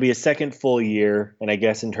a second full year, and I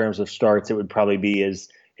guess in terms of starts, it would probably be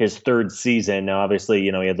his third season. Now, obviously, he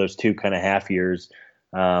had those two kind of half years.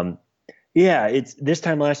 It's this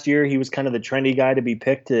time last year he was kind of the trendy guy to be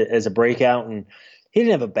picked as a breakout, and he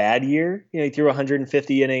didn't have a bad year. He threw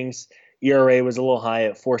 150 innings. ERA was a little high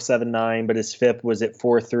at 4.79, but his FIP was at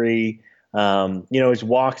 4.3. His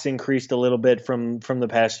walks increased a little bit from the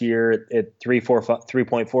past year at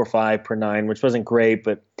 3.45 per nine, which wasn't great,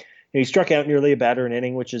 but he struck out nearly a batter an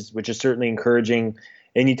inning, which is certainly encouraging.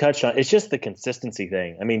 And you touched on it's just the consistency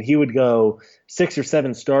thing. I mean, he would go 6 or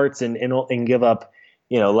 7 starts and give up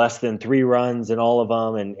less than 3 runs in all of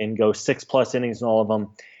them, and go 6+ innings in all of them.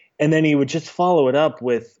 And then he would just follow it up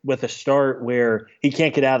with a start where he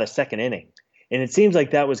can't get out of the second inning. And it seems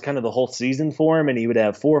like that was kind of the whole season for him. And he would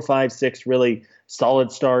have 4, 5, 6 really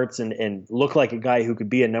solid starts and look like a guy who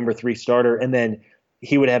could be a number 3 starter. And then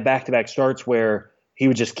he would have back-to-back starts where he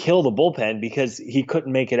would just kill the bullpen because he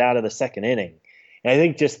couldn't make it out of the second inning. And I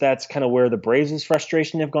think just that's kind of where the Braves'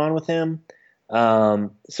 frustration have gone with him.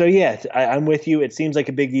 I'm with you. It seems like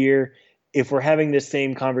a big year. If we're having this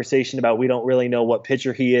same conversation about we don't really know what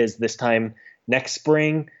pitcher he is this time next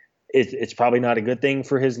spring, it's probably not a good thing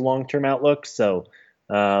for his long-term outlook. So,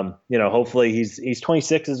 hopefully he's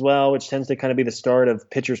 26 as well, which tends to kind of be the start of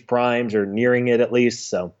pitchers' primes or nearing it at least.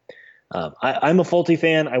 So I'm a Folty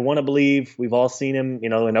fan. I want to believe. We've all seen him,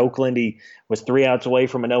 in Oakland. He was 3 outs away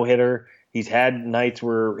from a no-hitter. He's had nights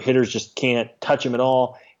where hitters just can't touch him at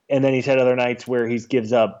all. And then he's had other nights where he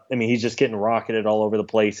gives up. I mean, he's just getting rocketed all over the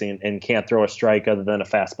place and can't throw a strike other than a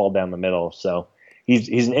fastball down the middle. So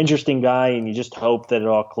he's an interesting guy, and you just hope that it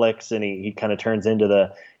all clicks and he kind of turns into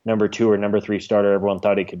the number 2 or number 3 starter everyone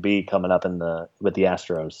thought he could be coming up with the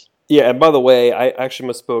Astros. Yeah, and by the way, I actually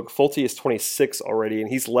misspoke. Folty is 26 already, and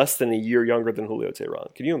he's less than a year younger than Julio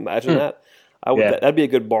Teheran. Can you imagine that? That'd be a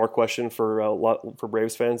good bar question for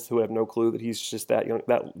Braves fans who have no clue that he's just that young,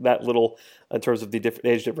 that little in terms of the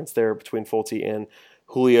age difference there between Folty and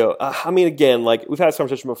Julio. I mean, again, like we've had this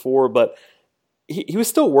conversation before, but he was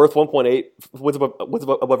still worth 1.8 wins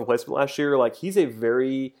above replacement last year. Like he's a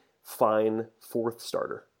very fine 4th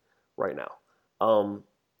starter right now.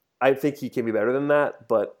 I think he can be better than that,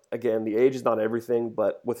 but again, the age is not everything.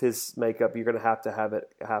 But with his makeup, you're going to have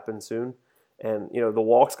it happen soon. And, the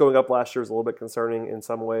walks going up last year was a little bit concerning in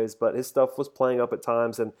some ways, but his stuff was playing up at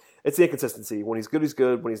times, and it's the inconsistency. When he's good, he's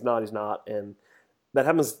good. When he's not, he's not. And that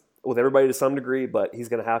happens with everybody to some degree, but he's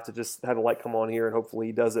going to have to just have the light come on here, and hopefully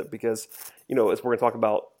he does it because, as we're going to talk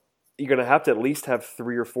about, you're going to have to at least have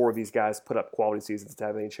 3 or 4 of these guys put up quality seasons to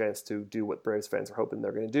have any chance to do what Braves fans are hoping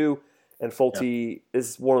they're going to do. And Folty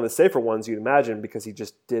is one of the safer ones you'd imagine because he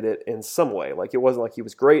just did it in some way. Like it wasn't like he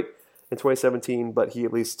was great in 2017, but he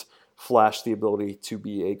at least flashed the ability to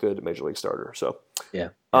be a good major league starter. So,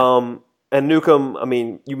 and Newcomb, I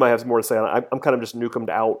mean, you might have more to say on it. I'm kind of just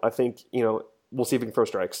Newcombed out. I think, we'll see if he can throw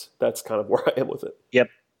strikes. That's kind of where I am with it. Yep.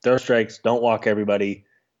 Throw strikes. Don't walk everybody.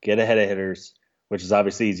 Get ahead of hitters, which is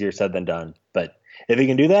obviously easier said than done. But if he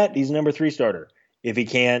can do that, he's a number 3 starter. If he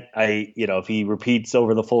can't, if he repeats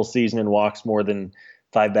over the full season and walks more than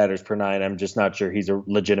 5 batters per 9, I'm just not sure he's a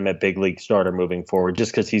legitimate big league starter moving forward,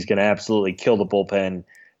 just because he's going to absolutely kill the bullpen,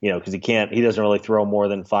 because he doesn't really throw more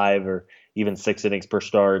than 5 or even 6 innings per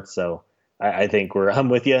start. So I think I'm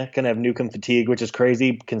with you. Kind of have Newcomb fatigue, which is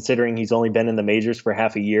crazy considering he's only been in the majors for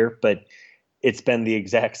half a year, but it's been the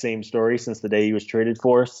exact same story since the day he was traded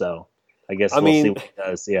for. So I guess we'll see what he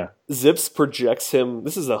does. Yeah. Zips projects him.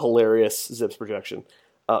 This is a hilarious Zips projection.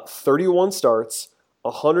 31 starts,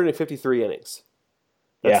 153 innings.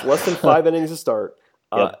 That's less than 5 innings to start.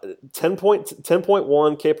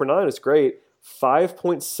 10.1 K per 9 is great.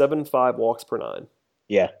 5.75 walks per 9.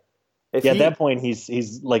 Yeah. At that point,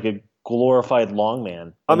 he's like a glorified long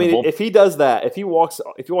man. I mean, if he does that, if he walks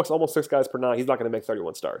almost 6 guys per 9, he's not going to make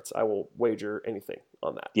 31 starts. I will wager anything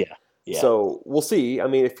on that. Yeah. So we'll see. I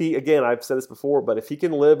mean, if he, again, I've said this before, but if he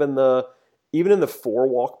can live even in the 4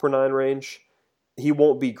 walk per 9 range, he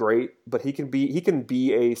won't be great, but he can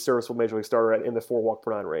be a serviceable major league starter in the 4 walk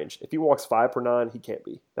per 9 range. If he walks 5 per 9, he can't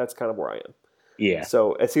be. That's kind of where I am. Yeah.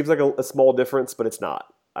 So it seems like a small difference, but it's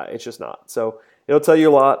not. It's just not. So it'll tell you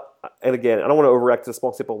a lot. And again, I don't want to overreact to the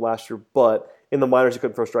small sample of last year, but in the minors, he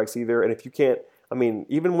couldn't throw strikes either. And if you can't, I mean,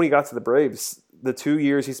 even when he got to the Braves, the 2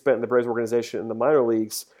 years he spent in the Braves organization in the minor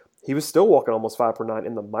leagues, he was still walking almost 5 per 9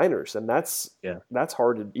 in the minors. And that's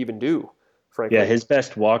hard to even do, frankly. Yeah, his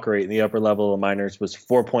best walk rate in the upper level of the minors was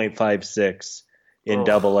 4.56. in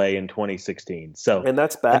Double A in 2016. So, and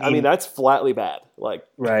that's bad. I mean, that's flatly bad. Like,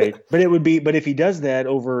 right. But if he does that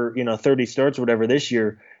over, 30 starts or whatever this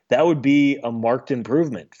year, that would be a marked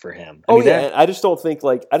improvement for him. I just don't think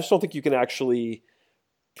you can actually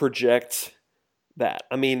project that.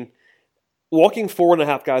 I mean, walking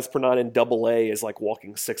 4.5 guys per nine in Double A is like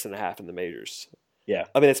walking 6.5 in the majors. Yeah.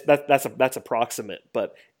 I mean, that's approximate,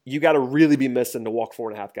 but you got to really be missing to walk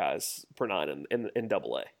 4.5 guys per nine in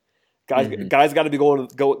Double A. Guys got to be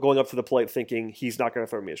going up to the plate thinking he's not going to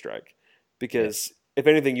throw me a strike, because if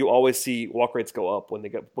anything, you always see walk rates go up when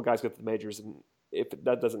guys go to the majors, and if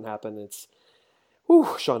that doesn't happen, it's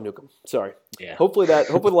Sean Newcomb. Sorry. Yeah. Hopefully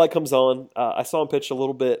the light comes on. I saw him pitch a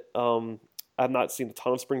little bit. I've not seen a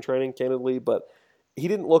ton of spring training, candidly, but he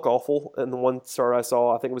didn't look awful in the one start I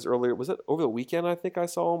saw. I think it was earlier. Was it over the weekend? I think I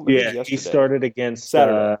saw him. Yeah, he started against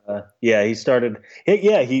Saturday. He started.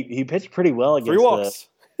 Yeah, he pitched pretty well against 3 walks.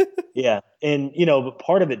 Yeah, and but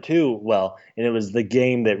part of it too. And it was the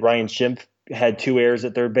game that Ryan Schimpf had 2 errors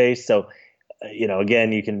at third base. So,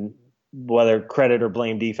 again, you can whether credit or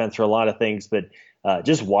blame defense for a lot of things, but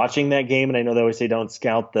just watching that game, and I know they always say don't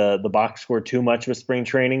scout the box score too much with spring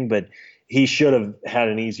training, but he should have had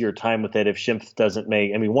an easier time with it if Schimpf doesn't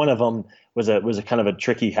make. I mean, one of them was a kind of a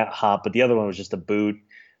tricky hop, but the other one was just a boot.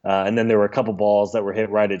 And then there were a couple balls that were hit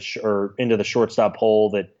right at or into the shortstop hole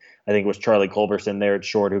that I think it was Charlie Culberson there at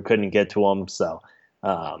short who couldn't get to him. So,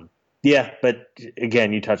 but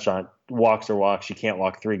again, you touched on walks are walks. You can't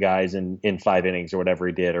walk 3 guys in 5 innings or whatever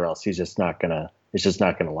he did, or else it's just not gonna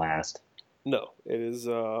last. No, it is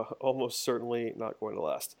almost certainly not going to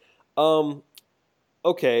last.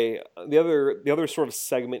 Okay, the other sort of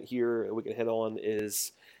segment here we can hit on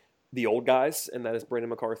is the old guys, and that is Brandon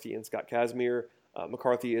McCarthy and Scott Kazmir.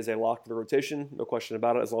 McCarthy is a lock for the rotation, no question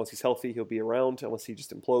about it. As long as he's healthy, he'll be around, unless he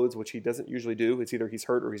just implodes, which he doesn't usually do. It's either he's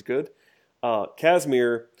hurt or he's good.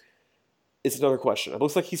 Kazmir is another question. It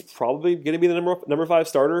looks like he's probably going to be the number 5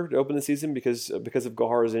 starter to open the season because of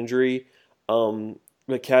Gohara's injury.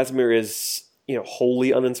 But Kazmir is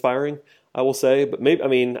wholly uninspiring, I will say. But maybe, I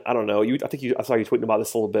mean, I don't know. I saw you tweeting about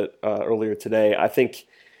this a little bit earlier today. I think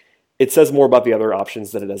it says more about the other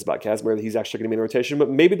options than it does about Kazmir, that he's actually going to be in rotation. But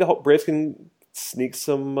maybe the Braves can sneak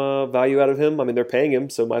some value out of him. I mean, they're paying him,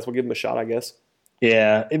 so might as well give him a shot, I guess.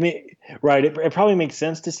 Yeah, I mean, right. It probably makes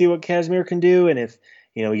sense to see what Kazmir can do, and if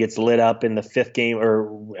he gets lit up in the 5th game,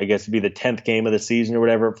 or I guess it'd be the 10th game of the season or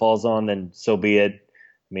whatever it falls on, then so be it.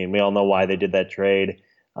 I mean, we all know why they did that trade.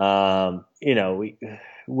 Whether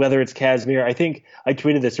it's Kazmir, I think I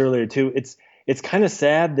tweeted this earlier too. It's kind of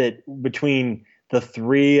sad that between the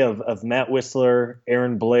 3 of Matt Wisler,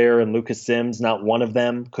 Aaron Blair, and Lucas Sims, not one of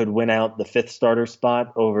them could win out the 5th starter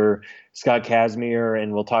spot over Scott Kazmir,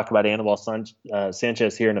 and we'll talk about Anibal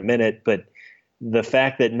Sanchez here in a minute. But the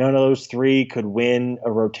fact that none of those 3 could win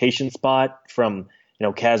a rotation spot from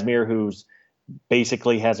Kazmir, who's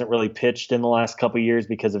basically hasn't really pitched in the last couple of years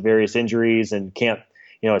because of various injuries and can't.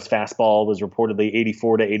 His fastball was reportedly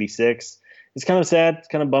 84 to 86. It's kind of sad. It's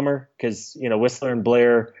kind of a bummer because, Wisler and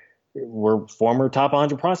Blair were former top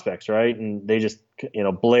 100 prospects, right? And they just,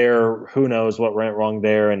 Blair, who knows what went wrong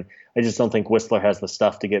there. And I just don't think Wisler has the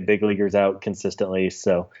stuff to get big leaguers out consistently.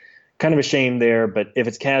 So kind of a shame there. But if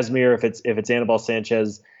it's Kazmir, if it's Anibal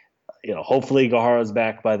Sanchez, hopefully Gohara's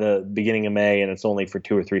back by the beginning of May and it's only for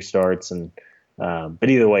 2 or 3 starts. And but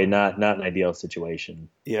either way, not an ideal situation.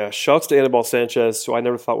 Yeah, shouts to Anibal Sanchez, who I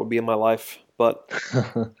never thought would be in my life, but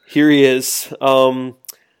here he is. I'm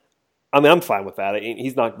fine with that.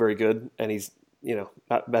 He's not very good, and he's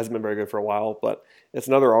hasn't been very good for a while. But it's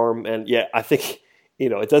another arm, and yeah, I think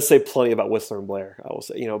it does say plenty about Wisler and Blair. I will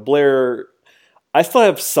say, Blair. I still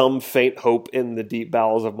have some faint hope in the deep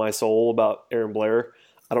bowels of my soul about Aaron Blair.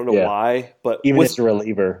 I don't know why, but even as a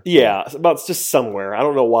reliever. Yeah, it's just somewhere. I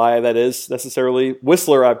don't know why that is necessarily.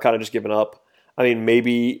 Wisler, I've kind of just given up. I mean,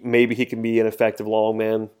 maybe he can be an effective long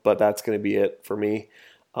man, but that's going to be it for me.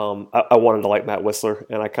 I wanted to like Matt Wisler,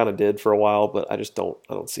 and I kind of did for a while, but I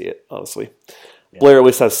don't see it, honestly. Yeah. Blair at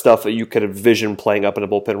least has stuff that you could envision playing up in a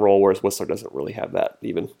bullpen role, whereas Wisler doesn't really have that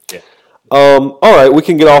even. Yeah. All right, we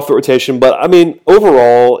can get off the rotation, but I mean,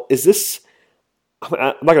 overall, is this? I'm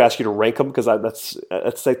not going to ask you to rank them because that's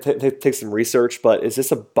take some research. But is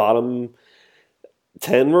this a bottom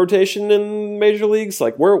 10 rotation in major leagues?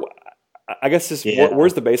 Like where? I guess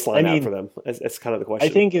where's the baseline at for them? That's kind of the question.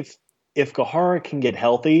 I think if Gohara can get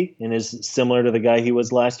healthy and is similar to the guy he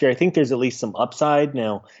was last year, I think there's at least some upside.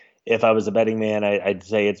 Now, if I was a betting man, I'd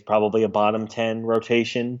say it's probably a bottom 10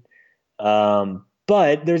 rotation.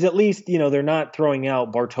 But there's at least they're not throwing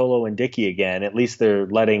out Bartolo and Dickey again. At least they're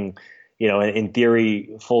letting in theory,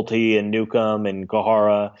 Fulte and Newcomb and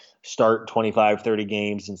Gohara start 25, 30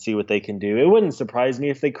 games and see what they can do. It wouldn't surprise me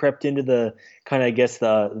if they crept into the kind of, I guess,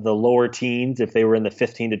 the lower teens, if they were in the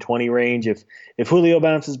 15 to 20 range. If Julio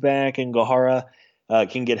bounces back and Gohara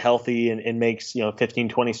can get healthy and makes 15,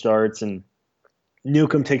 20 starts, and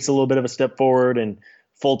Newcomb takes a little bit of a step forward and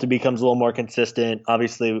Fulte becomes a little more consistent.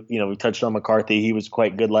 Obviously, we touched on McCarthy. He was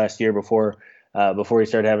quite good last year before he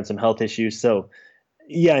started having some health issues. So,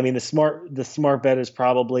 yeah, I mean, the smart bet is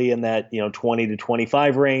probably in that 20 to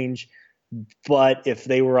 25 range. But if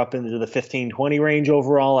they were up into the 15-20 range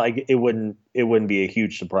overall, it wouldn't be a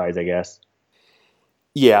huge surprise, I guess.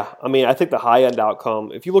 Yeah, I mean, I think the high end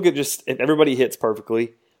outcome, if you look at just if everybody hits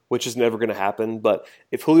perfectly, which is never going to happen, but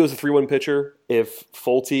if Julio's a 3-win pitcher, if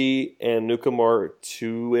Fulte and Newcomb are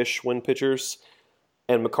 2-ish win pitchers,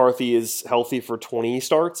 and McCarthy is healthy for 20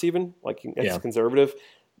 starts, even it's conservative,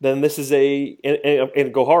 then this is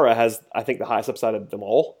and Gohara has, I think, the highest upside of them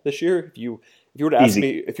all this year. If you were to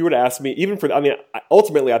ask me, even for, I mean,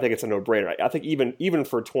 ultimately, I think it's a no-brainer. I think even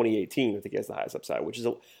for 2018, I think he has the highest upside, which is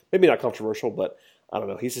maybe not controversial, but I don't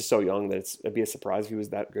know. He's just so young that it'd be a surprise if he was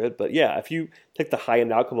that good. But yeah, if you take the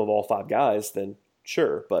high-end outcome of all 5 guys, then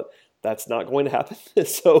sure. But that's not going to happen.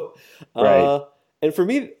 So, right. And for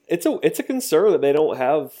me, it's a concern that they don't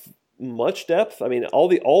have much depth. I mean, all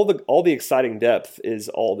the exciting depth is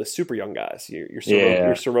all the super young guys. Your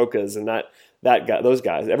Sorokas and that guy, those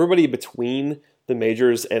guys. Everybody between the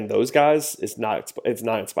majors and those guys is not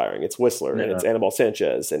inspiring. It's Whistler and it's Anibal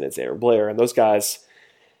Sanchez and it's Aaron Blair, and those guys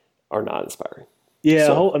are not inspiring. Yeah,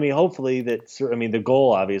 so, hopefully the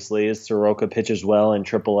goal obviously is Soroka pitches well in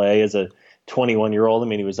AAA as a 21-year-old. I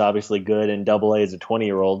mean, he was obviously good in AA as a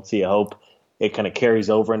 20-year-old. So you hope it kind of carries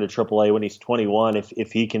over into AAA when he's 21.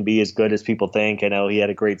 If he can be as good as people think. I know he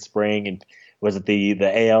had a great spring, and was it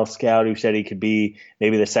the AL scout who said he could be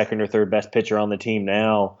maybe the second or third best pitcher on the team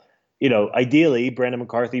now? Ideally, Brandon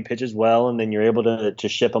McCarthy pitches well, and then you're able to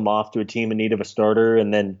ship him off to a team in need of a starter,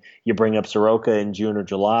 and then you bring up Soroka in June or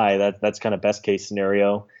July. That's kind of best case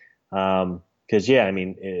scenario. Because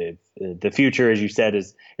the future, as you said,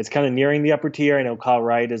 it's kind of nearing the upper tier. I know Kyle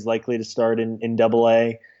Wright is likely to start in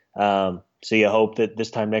AA. So you hope that this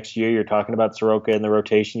time next year you're talking about Soroka in the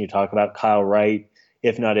rotation. You talk about Kyle Wright,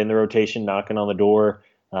 if not in the rotation, knocking on the door.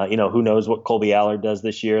 Who knows what Colby Allard does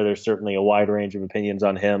this year? There's certainly a wide range of opinions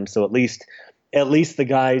on him. So at least the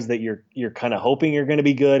guys that you're kind of hoping are going to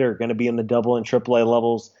be good are going to be in the double and AAA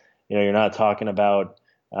levels. You're not talking about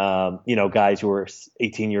guys who are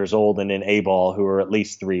 18 years old and in A-ball who are at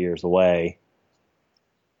least 3 years away.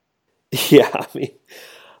 Yeah, I mean,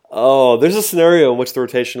 there's a scenario in which the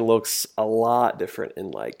rotation looks a lot different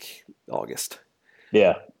in August.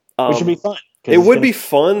 Yeah, which should be fun. It would be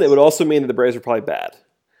fun. It would also mean that the Braves are probably bad.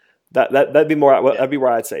 That'd be more. That'd be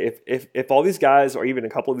where I'd say if all these guys or even a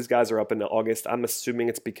couple of these guys are up in August, I'm assuming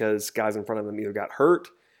it's because guys in front of them either got hurt,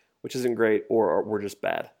 which isn't great, or were just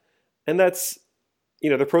bad. And that's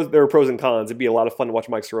there are pros and cons. It'd be a lot of fun to watch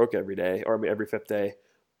Mike Soroka every day or every 5th day,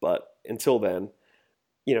 but until then,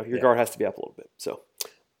 your guard has to be up a little bit. So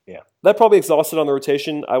yeah, that probably exhausted on the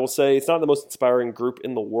rotation. I will say it's not the most inspiring group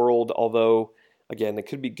in the world, although again it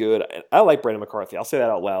could be good. I like Brandon McCarthy. I'll say that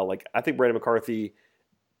out loud. I think Brandon McCarthy,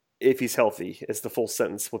 if he's healthy, is the full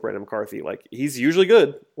sentence with Brandon McCarthy. He's usually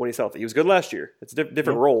good when he's healthy. He was good last year. It's a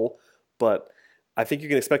different role, but I think you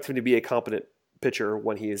can expect him to be a competent pitcher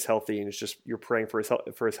when he is healthy, and it's just you're praying for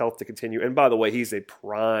his health to continue. And by the way, he's a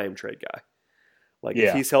prime trade guy.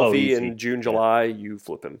 If he's healthy in June, July, you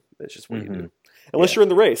flip him. It's just what you do. Unless you're in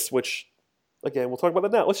the race, which, again, we'll talk about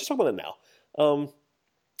that now. Let's just talk about that now.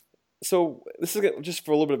 So this is just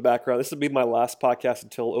for a little bit of background. This will be my last podcast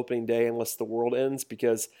until opening day, unless the world ends,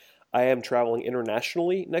 because I am traveling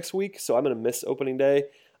internationally next week. So I'm going to miss opening day.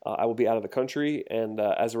 I will be out of the country, and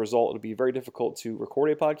as a result, it'll be very difficult to record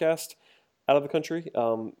a podcast out of the country.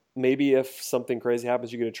 Maybe if something crazy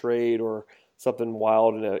happens, you get a trade or something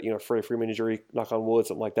wild and a Freddie Freeman injury, knock on wood,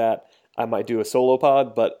 something like that, I might do a solo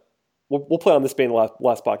pod. But we'll plan on this being the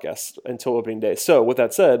last podcast until opening day. So with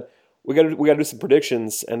that said, we got to do some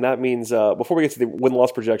predictions, and that means before we get to the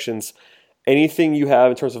win-loss projections, anything you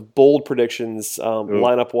have in terms of bold predictions,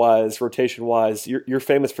 lineup-wise, rotation-wise, you're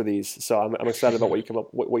famous for these. So I'm excited about what you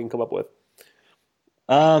can come up with.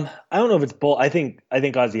 I don't know if it's bold. I think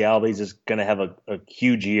Ozzie Albies is going to have a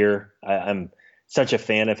huge year. I'm such a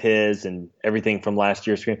fan of his and everything from last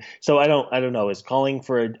year's screen. So I don't know. Is calling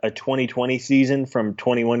for a 2020 season from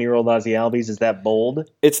 21-year-old Ozzie Albies, is that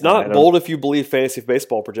bold? It's not bold if you believe fantasy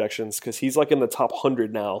baseball projections, because he's in the top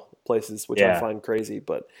 100 now places, which I find crazy.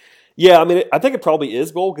 But yeah, I mean, I think it probably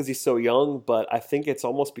is bold because he's so young, but I think it's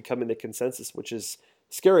almost becoming the consensus, which is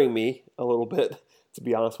scaring me a little bit, to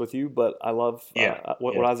be honest with you. But I love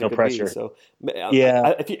what Ozzie could be. So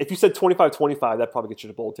if you said 25-25, that probably gets you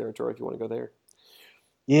to bold territory if you want to go there.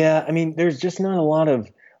 Yeah, I mean, there's just not a lot of.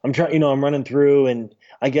 I'm trying, I'm running through, and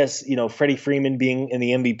I guess Freddie Freeman being in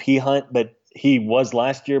the MVP hunt, but he was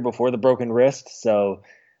last year before the broken wrist. So,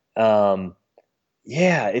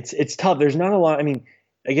 it's tough. There's not a lot. I mean,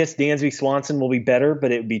 I guess Dansby Swanson will be better,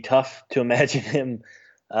 but it would be tough to imagine him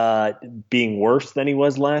being worse than he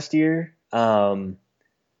was last year. I'm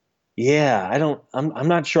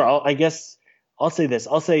not sure. I guess I'll say this.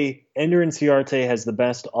 I'll say Ender Inciarte has the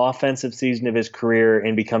best offensive season of his career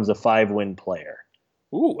and becomes a 5-win player.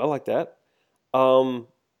 Ooh, I like that.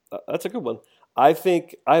 That's a good one. I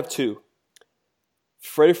think I have two.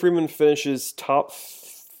 Freddie Freeman finishes top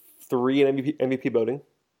 3 in MVP voting.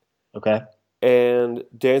 Okay. And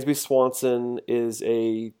Dansby Swanson is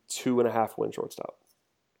a 2.5-win shortstop.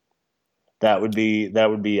 That would be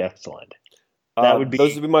excellent.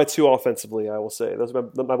 Those would be my two offensively. I will say those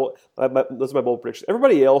are my bold predictions.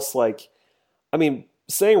 Everybody else,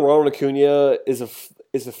 saying Ronald Acuna is a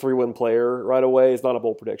 3-win player right away is not a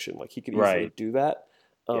bold prediction. Like, he could easily do that.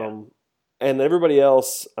 And everybody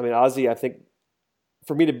else, Ozzie, I think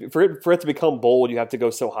for it to become bold, you have to go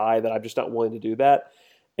so high that I'm just not willing to do that.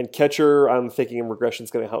 And catcher, I'm thinking regression is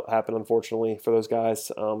going to happen, unfortunately, for those guys,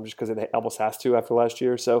 just because it almost has to after last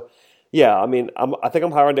year. So, yeah, I think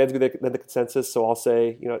I'm higher on Dansby than the consensus. So I'll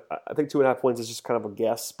say, I think 2.5 wins is just kind of a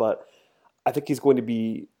guess, but I think he's going to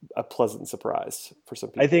be a pleasant surprise for some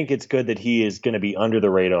people. I think it's good that he is going to be under the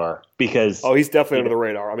radar because he's definitely under the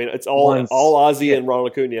radar. It's all Ozzie and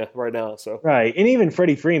Ronald Acuna right now. So right, and even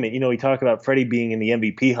Freddie Freeman. We talk about Freddie being in the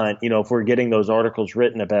MVP hunt. If we're getting those articles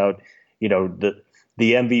written about,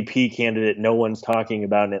 the MVP candidate no one's talking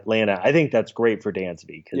about in Atlanta, I think that's great for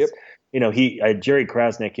Dansby because Jerry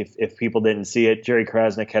Krasnick. If people didn't see it, Jerry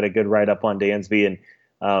Krasnick had a good write up on Dansby,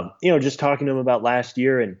 and just talking to him about last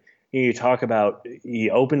year and. You talk about he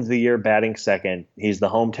opens the year batting second. He's the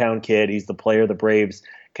hometown kid. He's the player the Braves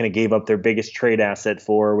kind of gave up their biggest trade asset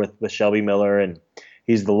for with Shelby Miller. And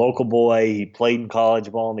he's the local boy. He played in college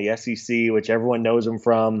ball in the SEC, which everyone knows him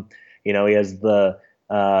from. He has the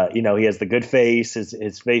good face.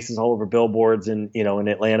 His face is all over billboards in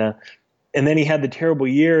Atlanta. And then he had the terrible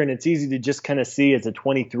year. And it's easy to just kind of see as a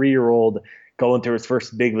 23-year-old going through his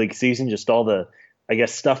first big league season, just all the, I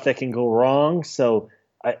guess, stuff that can go wrong. So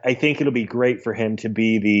I think it'll be great for him to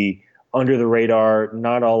be the under the radar,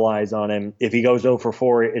 not all eyes on him. If he goes 0 for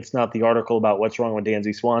 4, it's not the article about what's wrong with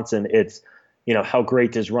Dansby Swanson. It's, how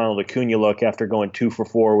great does Ronald Acuna look after going 2 for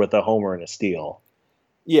 4 with a homer and a steal?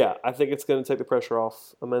 Yeah, I think it's going to take the pressure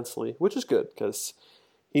off immensely, which is good because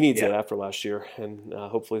he needs it after last year, and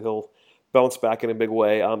hopefully he'll bounce back in a big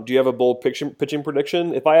way. Do you have a bold pitching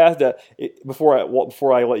prediction? If I asked that before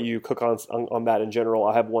I let you cook on that in general,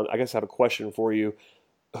 I have one. I guess I have a question for you.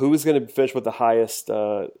 Who is going to finish with the highest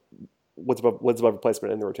what's above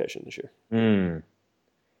replacement in the rotation this year?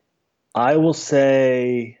 I will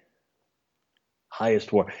say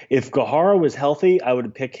highest WAR. If Gahara was healthy, I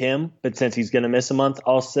would pick him, but since he's going to miss a month,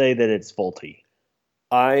 I'll say that it's Fulte.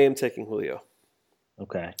 I am taking Julio.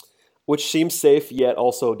 Okay. Which seems safe yet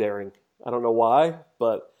also daring. I don't know why,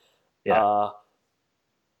 but yeah.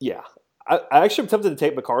 I actually am tempted to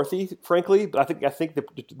take McCarthy, frankly, but I think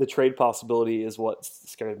the trade possibility is what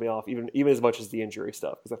scares me off, even as much as the injury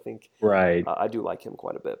stuff, because I think I do like him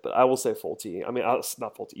quite a bit. But I will say Fulte.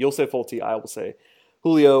 Not Fulte. You'll say Fulte. I will say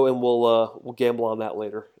Julio, and we'll gamble on that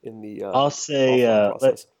later in the. I'll say.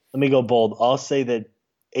 Let me go bold. I'll say that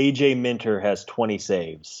AJ Minter has 20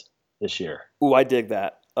 saves this year. Ooh, I dig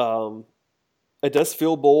that. It does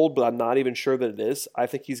feel bold, but I'm not even sure that it is. I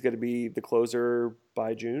think he's going to be the closer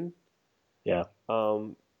by June. Yeah.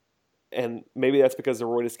 And maybe that's because the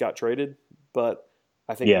Roytis got traded, but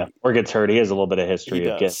I think or gets hurt. He has a little bit of history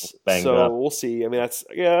of getting banged up. So we'll see.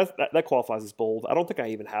 That qualifies as bold. I don't think I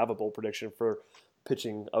even have a bold prediction for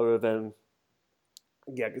pitching other than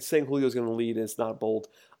saying Julio's going to lead is not bold.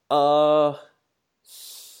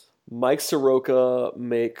 Mike Soroka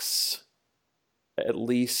makes at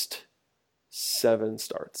least 7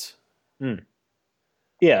 starts.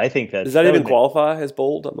 Yeah, I think that. Does that even qualify as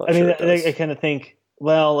bold? I'm not sure. I kind of think,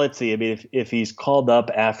 well, let's see. If he's called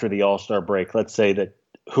up after the All-Star break, let's say that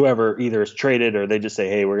whoever either is traded or they just say,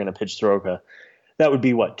 hey, we're going to pitch Soroka, that would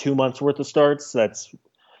be 2 months worth of starts? That's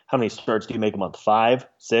how many starts do you make a month? 5,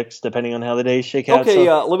 6, depending on how the days shake out. Okay,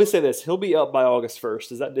 let me say this. He'll be up by August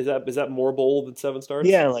 1st. Is that more bold than 7 starts?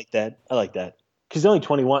 Yeah, I like that. Because he's only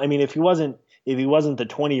 21. If he wasn't the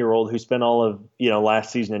 20-year-old who spent all of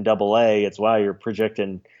last season in Double-A, it's you're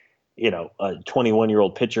projecting a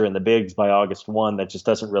 21-year-old pitcher in the bigs by August 1. That just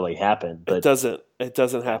doesn't really happen. It But doesn't. It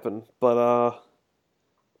doesn't happen. But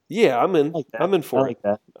yeah, I'm I in. like that. I'm in I for it. like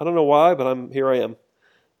that. I don't know why, but here I am.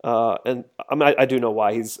 And I do know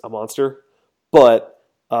why he's a monster, but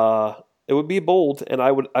it would be bold, and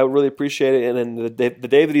I would really appreciate it. And then the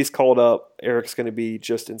day that he's called up, Eric's going to be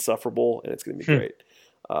just insufferable, and it's going to be great.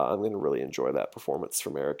 I'm going to really enjoy that performance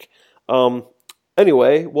from Eric.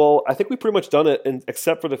 Anyway, well, I think we've pretty much done it, and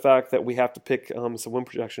except for the fact that we have to pick some win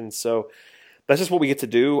projections. So that's just what we get to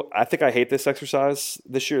do. I think I hate this exercise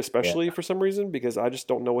this year, especially for some reason, because I just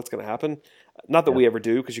don't know what's going to happen. Not that we ever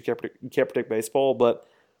do, because you can't predict baseball, but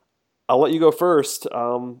I'll let you go first.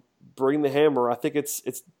 Bring the hammer. I think it's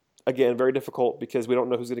again very difficult because we don't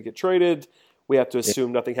know who's going to get traded. We have to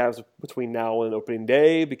assume nothing happens between now and opening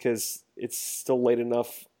day because it's still late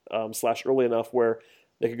enough / early enough where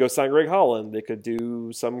they could go sign Greg Holland. They could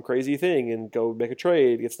do some crazy thing and go make a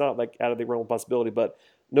trade. It's not like out of the realm of possibility, but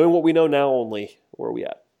knowing what we know now only, where are we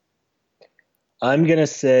at? I'm going to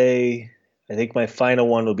say, I think my final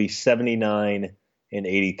one will be 79 and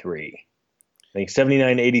 83. I think 79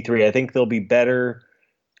 and 83. I think they'll be better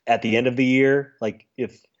at the end of the year.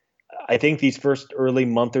 I think these first early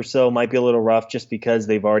month or so might be a little rough just because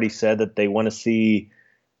they've already said that they want to see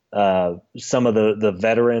some of the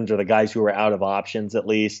veterans or the guys who are out of options at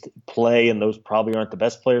least play, and those probably aren't the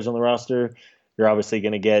best players on the roster. You're obviously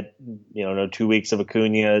going to get 2 weeks of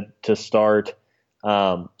Acuna to start.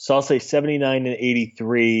 So I'll say 79 and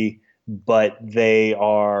 83, but they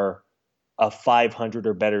are a 500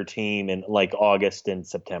 or better team in like August and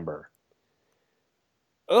September.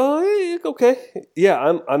 Oh, okay.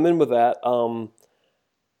 Yeah, I'm in with that.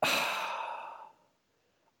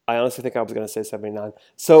 I honestly think I was going to say 79.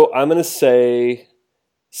 So I'm going to say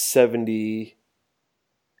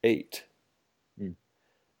 78 and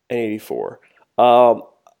 84. I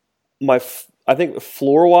think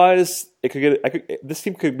floor wise, this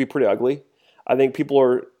team could be pretty ugly. I think people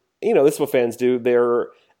are, this is what fans do. They're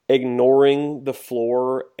ignoring the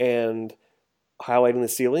floor and highlighting the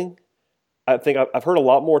ceiling. I think I've heard a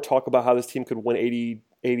lot more talk about how this team could win 80,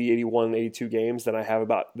 81, 82 games than I have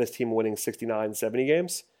about this team winning 69, 70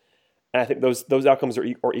 games. And I think those outcomes are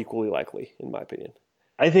equally likely, in my opinion.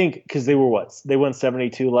 I think because they were they won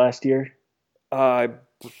 72 last year. I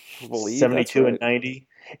believe 72 right. and 90.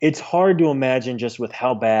 It's hard to imagine just with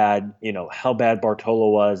how bad Bartolo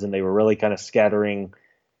was, and they were really kind of scattering,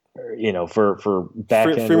 for back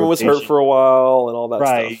end. Freeman was hurt for a while and all that stuff.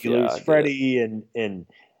 Right, you lose Freddie and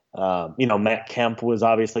Matt Kemp was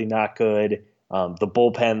obviously not good. The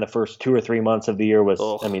bullpen the first 2 or 3 months of the year was,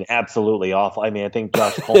 absolutely awful. I think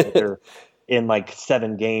Josh Collins in like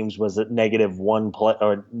 7 games was at -1 play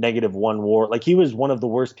or -1 WAR. Like he was one of the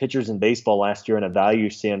worst pitchers in baseball last year in a value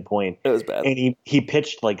standpoint. It was bad. And he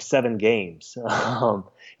pitched like 7 games.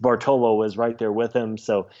 Bartolo was right there with him.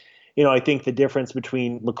 So, I think the difference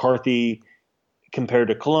between McCarthy compared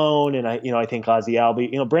to Cologne, and I think Ozzie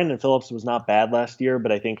Albies, Brandon Phillips was not bad last year,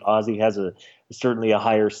 but I think Ozzie has certainly a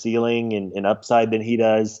higher ceiling and upside than he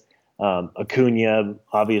does. Acuna,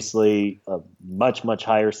 obviously, a much, much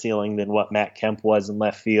higher ceiling than what Matt Kemp was in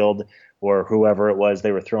left field or whoever it was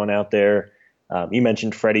they were throwing out there. You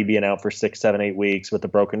mentioned Freddie being out for 6, 7, 8 weeks with a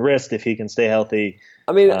broken wrist if he can stay healthy.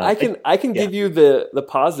 I can give you the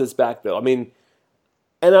positives back though.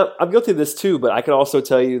 And I'm guilty of this too, but I can also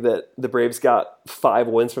tell you that the Braves got 5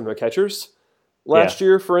 wins from their catchers last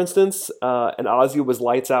year, for instance. And Ozzie was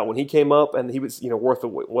lights out when he came up, and he was worth a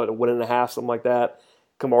 1.5, something like that.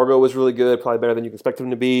 Camargo was really good, probably better than you expect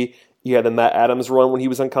him to be. You had the Matt Adams run when he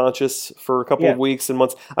was unconscious for a couple of weeks and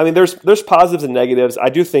months. There's positives and negatives. I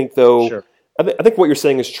do think, though, sure. I think what you're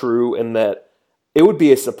saying is true in that it would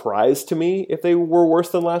be a surprise to me if they were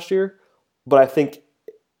worse than last year. But I think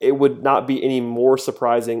it would not be any more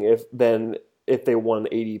surprising than if they won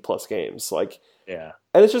 80-plus games.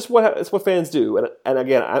 And it's just what fans do. And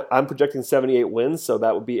again, I'm projecting 78 wins, so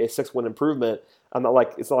that would be a 6-win improvement.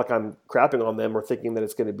 It's not like I'm crapping on them or thinking that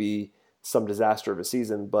it's going to be some disaster of a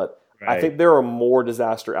season, but right. I think there are more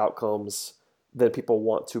disaster outcomes than people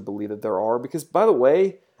want to believe that there are. Because, by the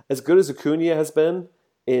way, as good as Acuna has been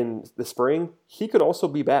in the spring, he could also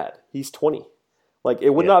be bad. He's 20.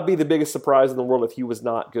 It would not be the biggest surprise in the world if he was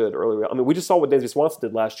not good earlier. We just saw what Dansby Swanson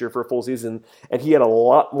did last year for a full season, and he had a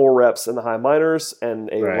lot more reps in the high minors and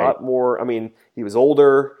a lot more. He was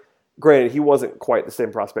older. Granted, he wasn't quite the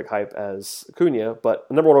same prospect hype as Acuna, but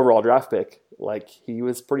a number 1 overall draft pick, he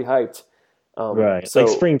was pretty hyped. Right. So,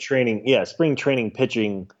 spring training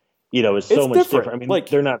pitching, is so much different.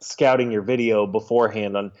 They're not scouting your video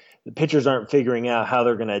beforehand. The pitchers aren't figuring out how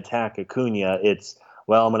they're going to attack Acuna. It's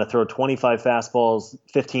well, I'm going to throw 25 fastballs,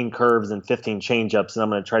 15 curves, and 15 changeups, and I'm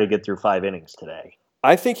going to try to get through 5 innings today.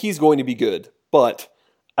 I think he's going to be good, but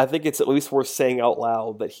I think it's at least worth saying out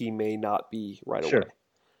loud that he may not be right away.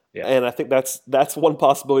 Yeah. And I think that's one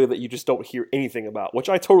possibility that you just don't hear anything about, which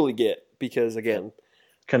I totally get because, again,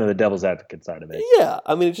 kind of the devil's advocate side of it. Yeah,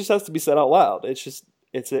 I mean, it just has to be said out loud.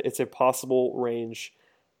 It's a possible range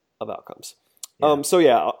of outcomes. Yeah. So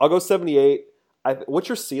yeah, I'll go 78. What's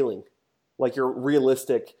your ceiling? Like your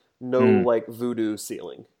realistic, like voodoo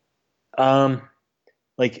ceiling?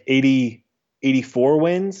 Like 84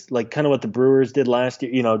 wins, like kind of what the Brewers did last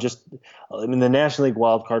year. The National League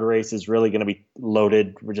wild card race is really going to be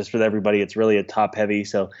loaded just with everybody. It's really a top heavy.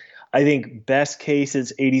 So I think best case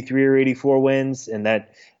is 83 or 84 wins, and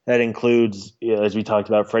that includes, as we talked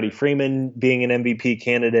about, Freddie Freeman being an MVP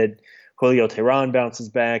candidate. Julio Teheran bounces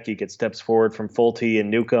back. He gets steps forward from Fulte and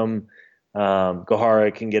Newcomb.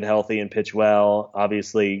 Gohara can get healthy and pitch well.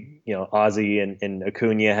 Obviously, Ozzie and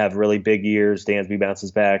Acuna have really big years. Dansby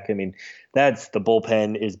bounces back. I mean, the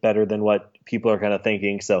bullpen is better than what people are kind of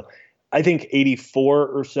thinking. So I think 84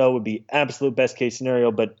 or so would be absolute best case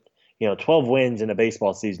scenario. But 12 wins in a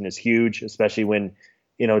baseball season is huge, especially when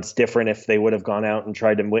it's different if they would have gone out and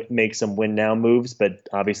tried to make some win now moves. But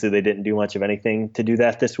obviously, they didn't do much of anything to do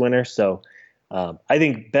that this winter. So I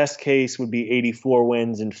think best case would be 84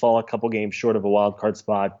 wins and fall a couple games short of a wild card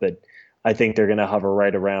spot, but I think they're going to hover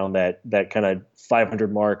right around that kind of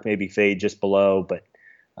 500 mark, maybe fade just below. But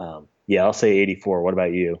I'll say 84. What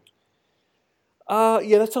about you?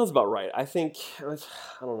 Yeah, that sounds about right. I think I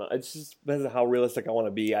don't know. It just depends on how realistic I want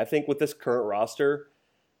to be. I think with this current roster,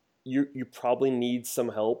 you probably need some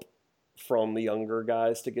help from the younger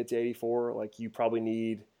guys to get to 84. Like you probably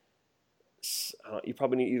need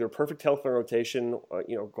either perfect health and rotation,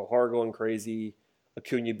 Gohara going crazy,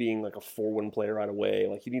 Acuna being like a 4-win player right away.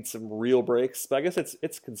 Like you need some real breaks, but I guess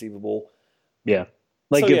it's conceivable. Yeah.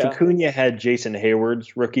 Acuna had Jason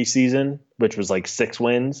Hayward's rookie season, which was like 6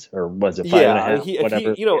 wins, or was it 5.5?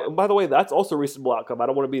 Whatever. By the way, that's also a reasonable outcome. I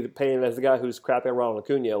don't want to be paying as the guy who's crapping around on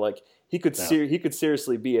Acuna. Like he could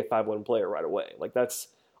seriously be a 5-win player right away. Like that's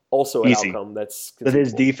also an outcome that's conceivable. But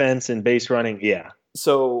his defense and base running, yeah.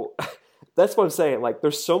 So that's what I'm saying. Like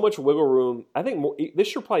there's so much wiggle room. I think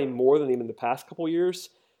this year probably more than even the past couple years.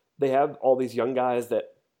 They have all these young guys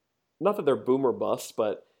that, not that they're boom or bust,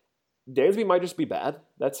 but Dansby might just be bad.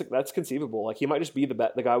 That's conceivable. Like he might just be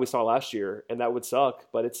the guy we saw last year, and that would suck.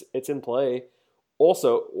 But it's in play.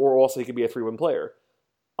 Also he could be a 3-win player.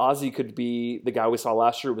 Ozzie could be the guy we saw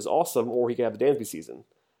last year who was awesome, or he could have a Dansby season.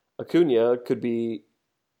 Acuna could be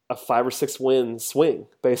a 5 or 6 win swing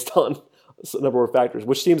based on a number of factors,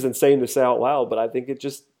 which seems insane to say out loud, but I think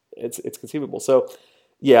it's conceivable. So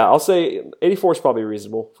yeah, I'll say 84 is probably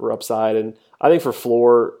reasonable for upside, and I think for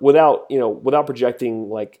floor, without projecting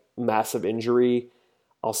like massive injury,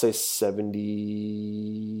 I'll say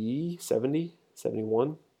 70,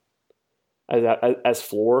 71 as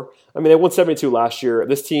floor. I mean, they won 72 last year.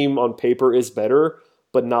 This team on paper is better,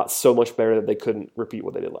 but not so much better that they couldn't repeat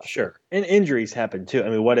what they did last year. Sure, and injuries happen too.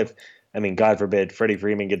 I mean, God forbid, Freddie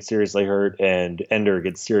Freeman gets seriously hurt and Ender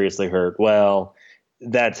gets seriously hurt. Well,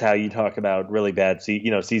 that's how you talk about really bad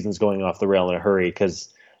seasons going off the rail in a hurry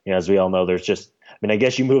because, as we all know, there's just – I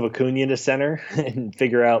guess you move Acuna to center and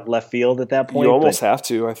figure out left field at that point. You almost have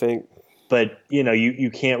to, I think. But,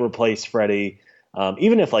 you can't replace Freddie.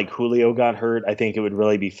 Even if, like, Julio got hurt, I think it would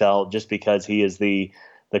really be felt just because he is the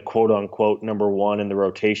quote-unquote number 1 in the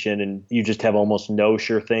rotation, and you just have almost no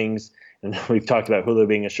sure things. And we've talked about Julio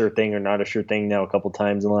being a sure thing or not a sure thing now a couple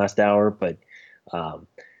times in the last hour. But,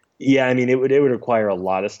 it would require a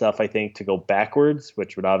lot of stuff, I think, to go backwards,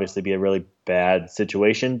 which would obviously be a really bad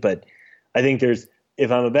situation. But I think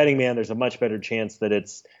if I'm a betting man, there's a much better chance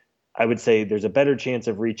that I would say there's a better chance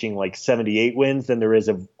of reaching like 78 wins than there is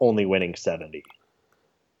of only winning 70.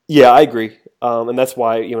 Yeah, I agree. And that's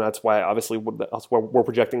why obviously that's where we're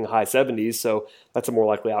projecting high 70s. So that's a more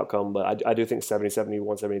likely outcome. But I do think 70,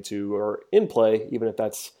 71, 72 are in play, even if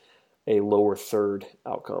that's a lower third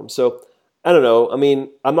outcome. So I don't know. I mean,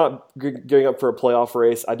 I'm not gearing up for a playoff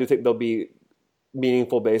race. I do think there'll be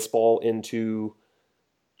meaningful baseball into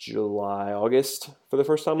July, August for the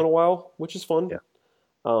first time in a while, which is fun. Yeah.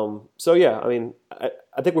 So yeah, I mean,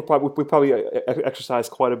 I think we probably exercise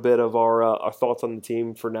quite a bit of our thoughts on the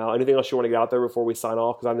team for now. Anything else you want to get out there before we sign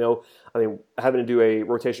off? Because having to do a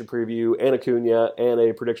rotation preview and Acuna and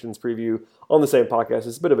a predictions preview on the same podcast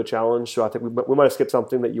is a bit of a challenge. So I think we might have skipped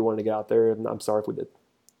something that you wanted to get out there, and I'm sorry if we did.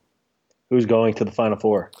 Who's going to the Final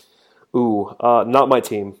Four? Ooh, not my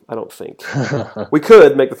team, I don't think. We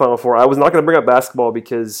could make the Final Four. I was not going to bring up basketball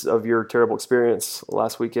because of your terrible experience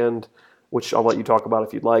last weekend. which I'll let you talk about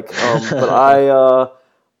if you'd like.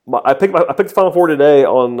 But I picked the Final Four today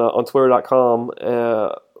on Twitter.com.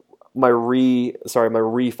 My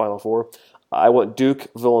Final Four. I went Duke,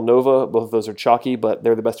 Villanova. Both of those are chalky, but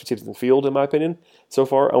they're the best two teams in the field, in my opinion, so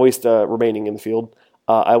far, at least remaining in the field.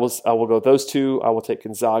 I will go with those two. I will take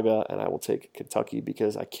Gonzaga, and I will take Kentucky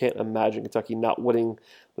because I can't imagine Kentucky not winning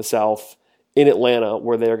the South in Atlanta,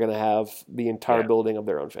 where they're going to have the entire building of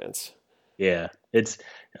their own fans. Yeah, it's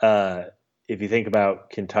if you think about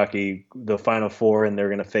Kentucky, the Final Four, and they're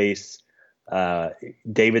going to face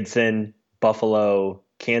Davidson, Buffalo,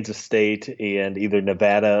 Kansas State, and either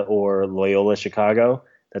Nevada or Loyola Chicago.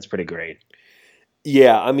 That's pretty great.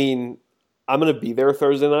 Yeah, I mean, I'm going to be there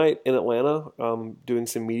Thursday night in Atlanta doing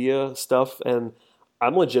some media stuff, and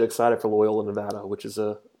I'm legit excited for Loyola, Nevada, which is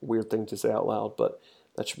a weird thing to say out loud, but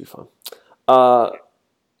that should be fun. I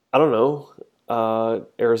don't know.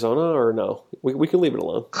 Arizona or no? We can leave it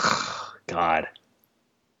alone. God.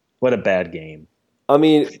 What a bad game. I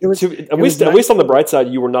mean, at least on the bright side,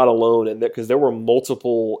 you were not alone, because there were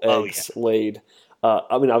multiple eggs laid.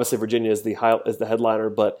 I mean, obviously Virginia is the headliner,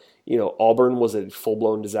 but Auburn was a full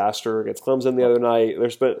blown disaster against Clemson the other night.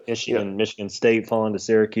 There's been Michigan State falling to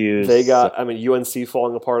Syracuse. They got UNC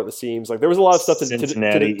falling apart at the seams. Like there was a lot of stuff to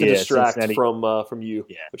distract from you,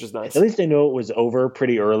 which is nice. At least I know it was over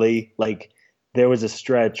pretty early. Like there was a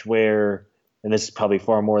stretch where. And this is probably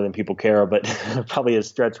far more than people care, but probably a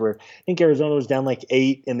stretch where I think Arizona was down like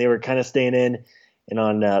 8 and they were kind of staying in. And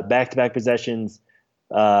on back-to-back possessions,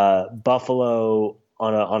 Buffalo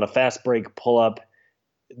on a fast break pull-up,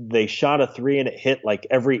 they shot a 3 and it hit like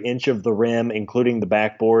every inch of the rim, including the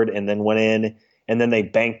backboard, and then went in. And then they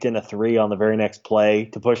banked in a 3 on the very next play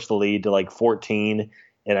to push the lead to like 14.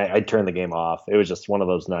 And I turned the game off. It was just one of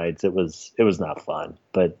those nights. It was not fun,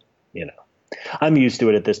 but I'm used to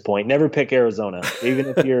it at this point. Never pick Arizona,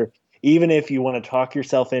 even if you want to talk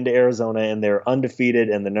yourself into Arizona and they're undefeated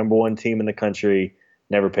and the number 1 team in the country.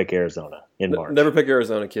 Never pick Arizona in March. Never pick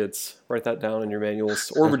Arizona, kids. Write that down in your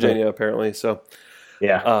manuals, or Virginia apparently. So,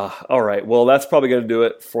 yeah. All right. Well, that's probably going to do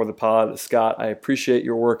it for the pod, Scott. I appreciate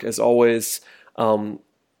your work as always. I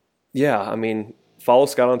mean, follow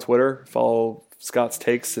Scott on Twitter. Follow Scott's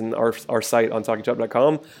takes and our site on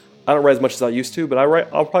TalkingChop.com. I don't write as much as I used to, but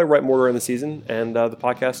I'll probably write more during the season, and the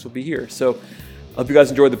podcast will be here. So I hope you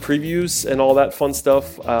guys enjoyed the previews and all that fun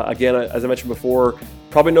stuff. Again, as I mentioned before,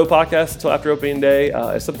 probably no podcast until after opening day.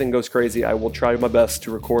 If something goes crazy, I will try my best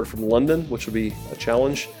to record from London, which will be a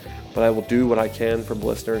challenge, but I will do what I can for the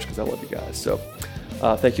listeners because I love you guys. So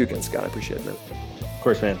thank you again, Scott. I appreciate it, man. Of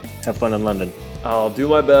course, man. Have fun in London. I'll do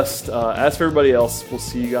my best. As for everybody else, we'll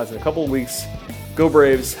see you guys in a couple of weeks. Go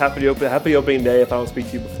Braves. Happy opening day if I don't speak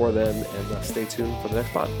to you before then. And stay tuned for the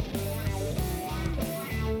next pod.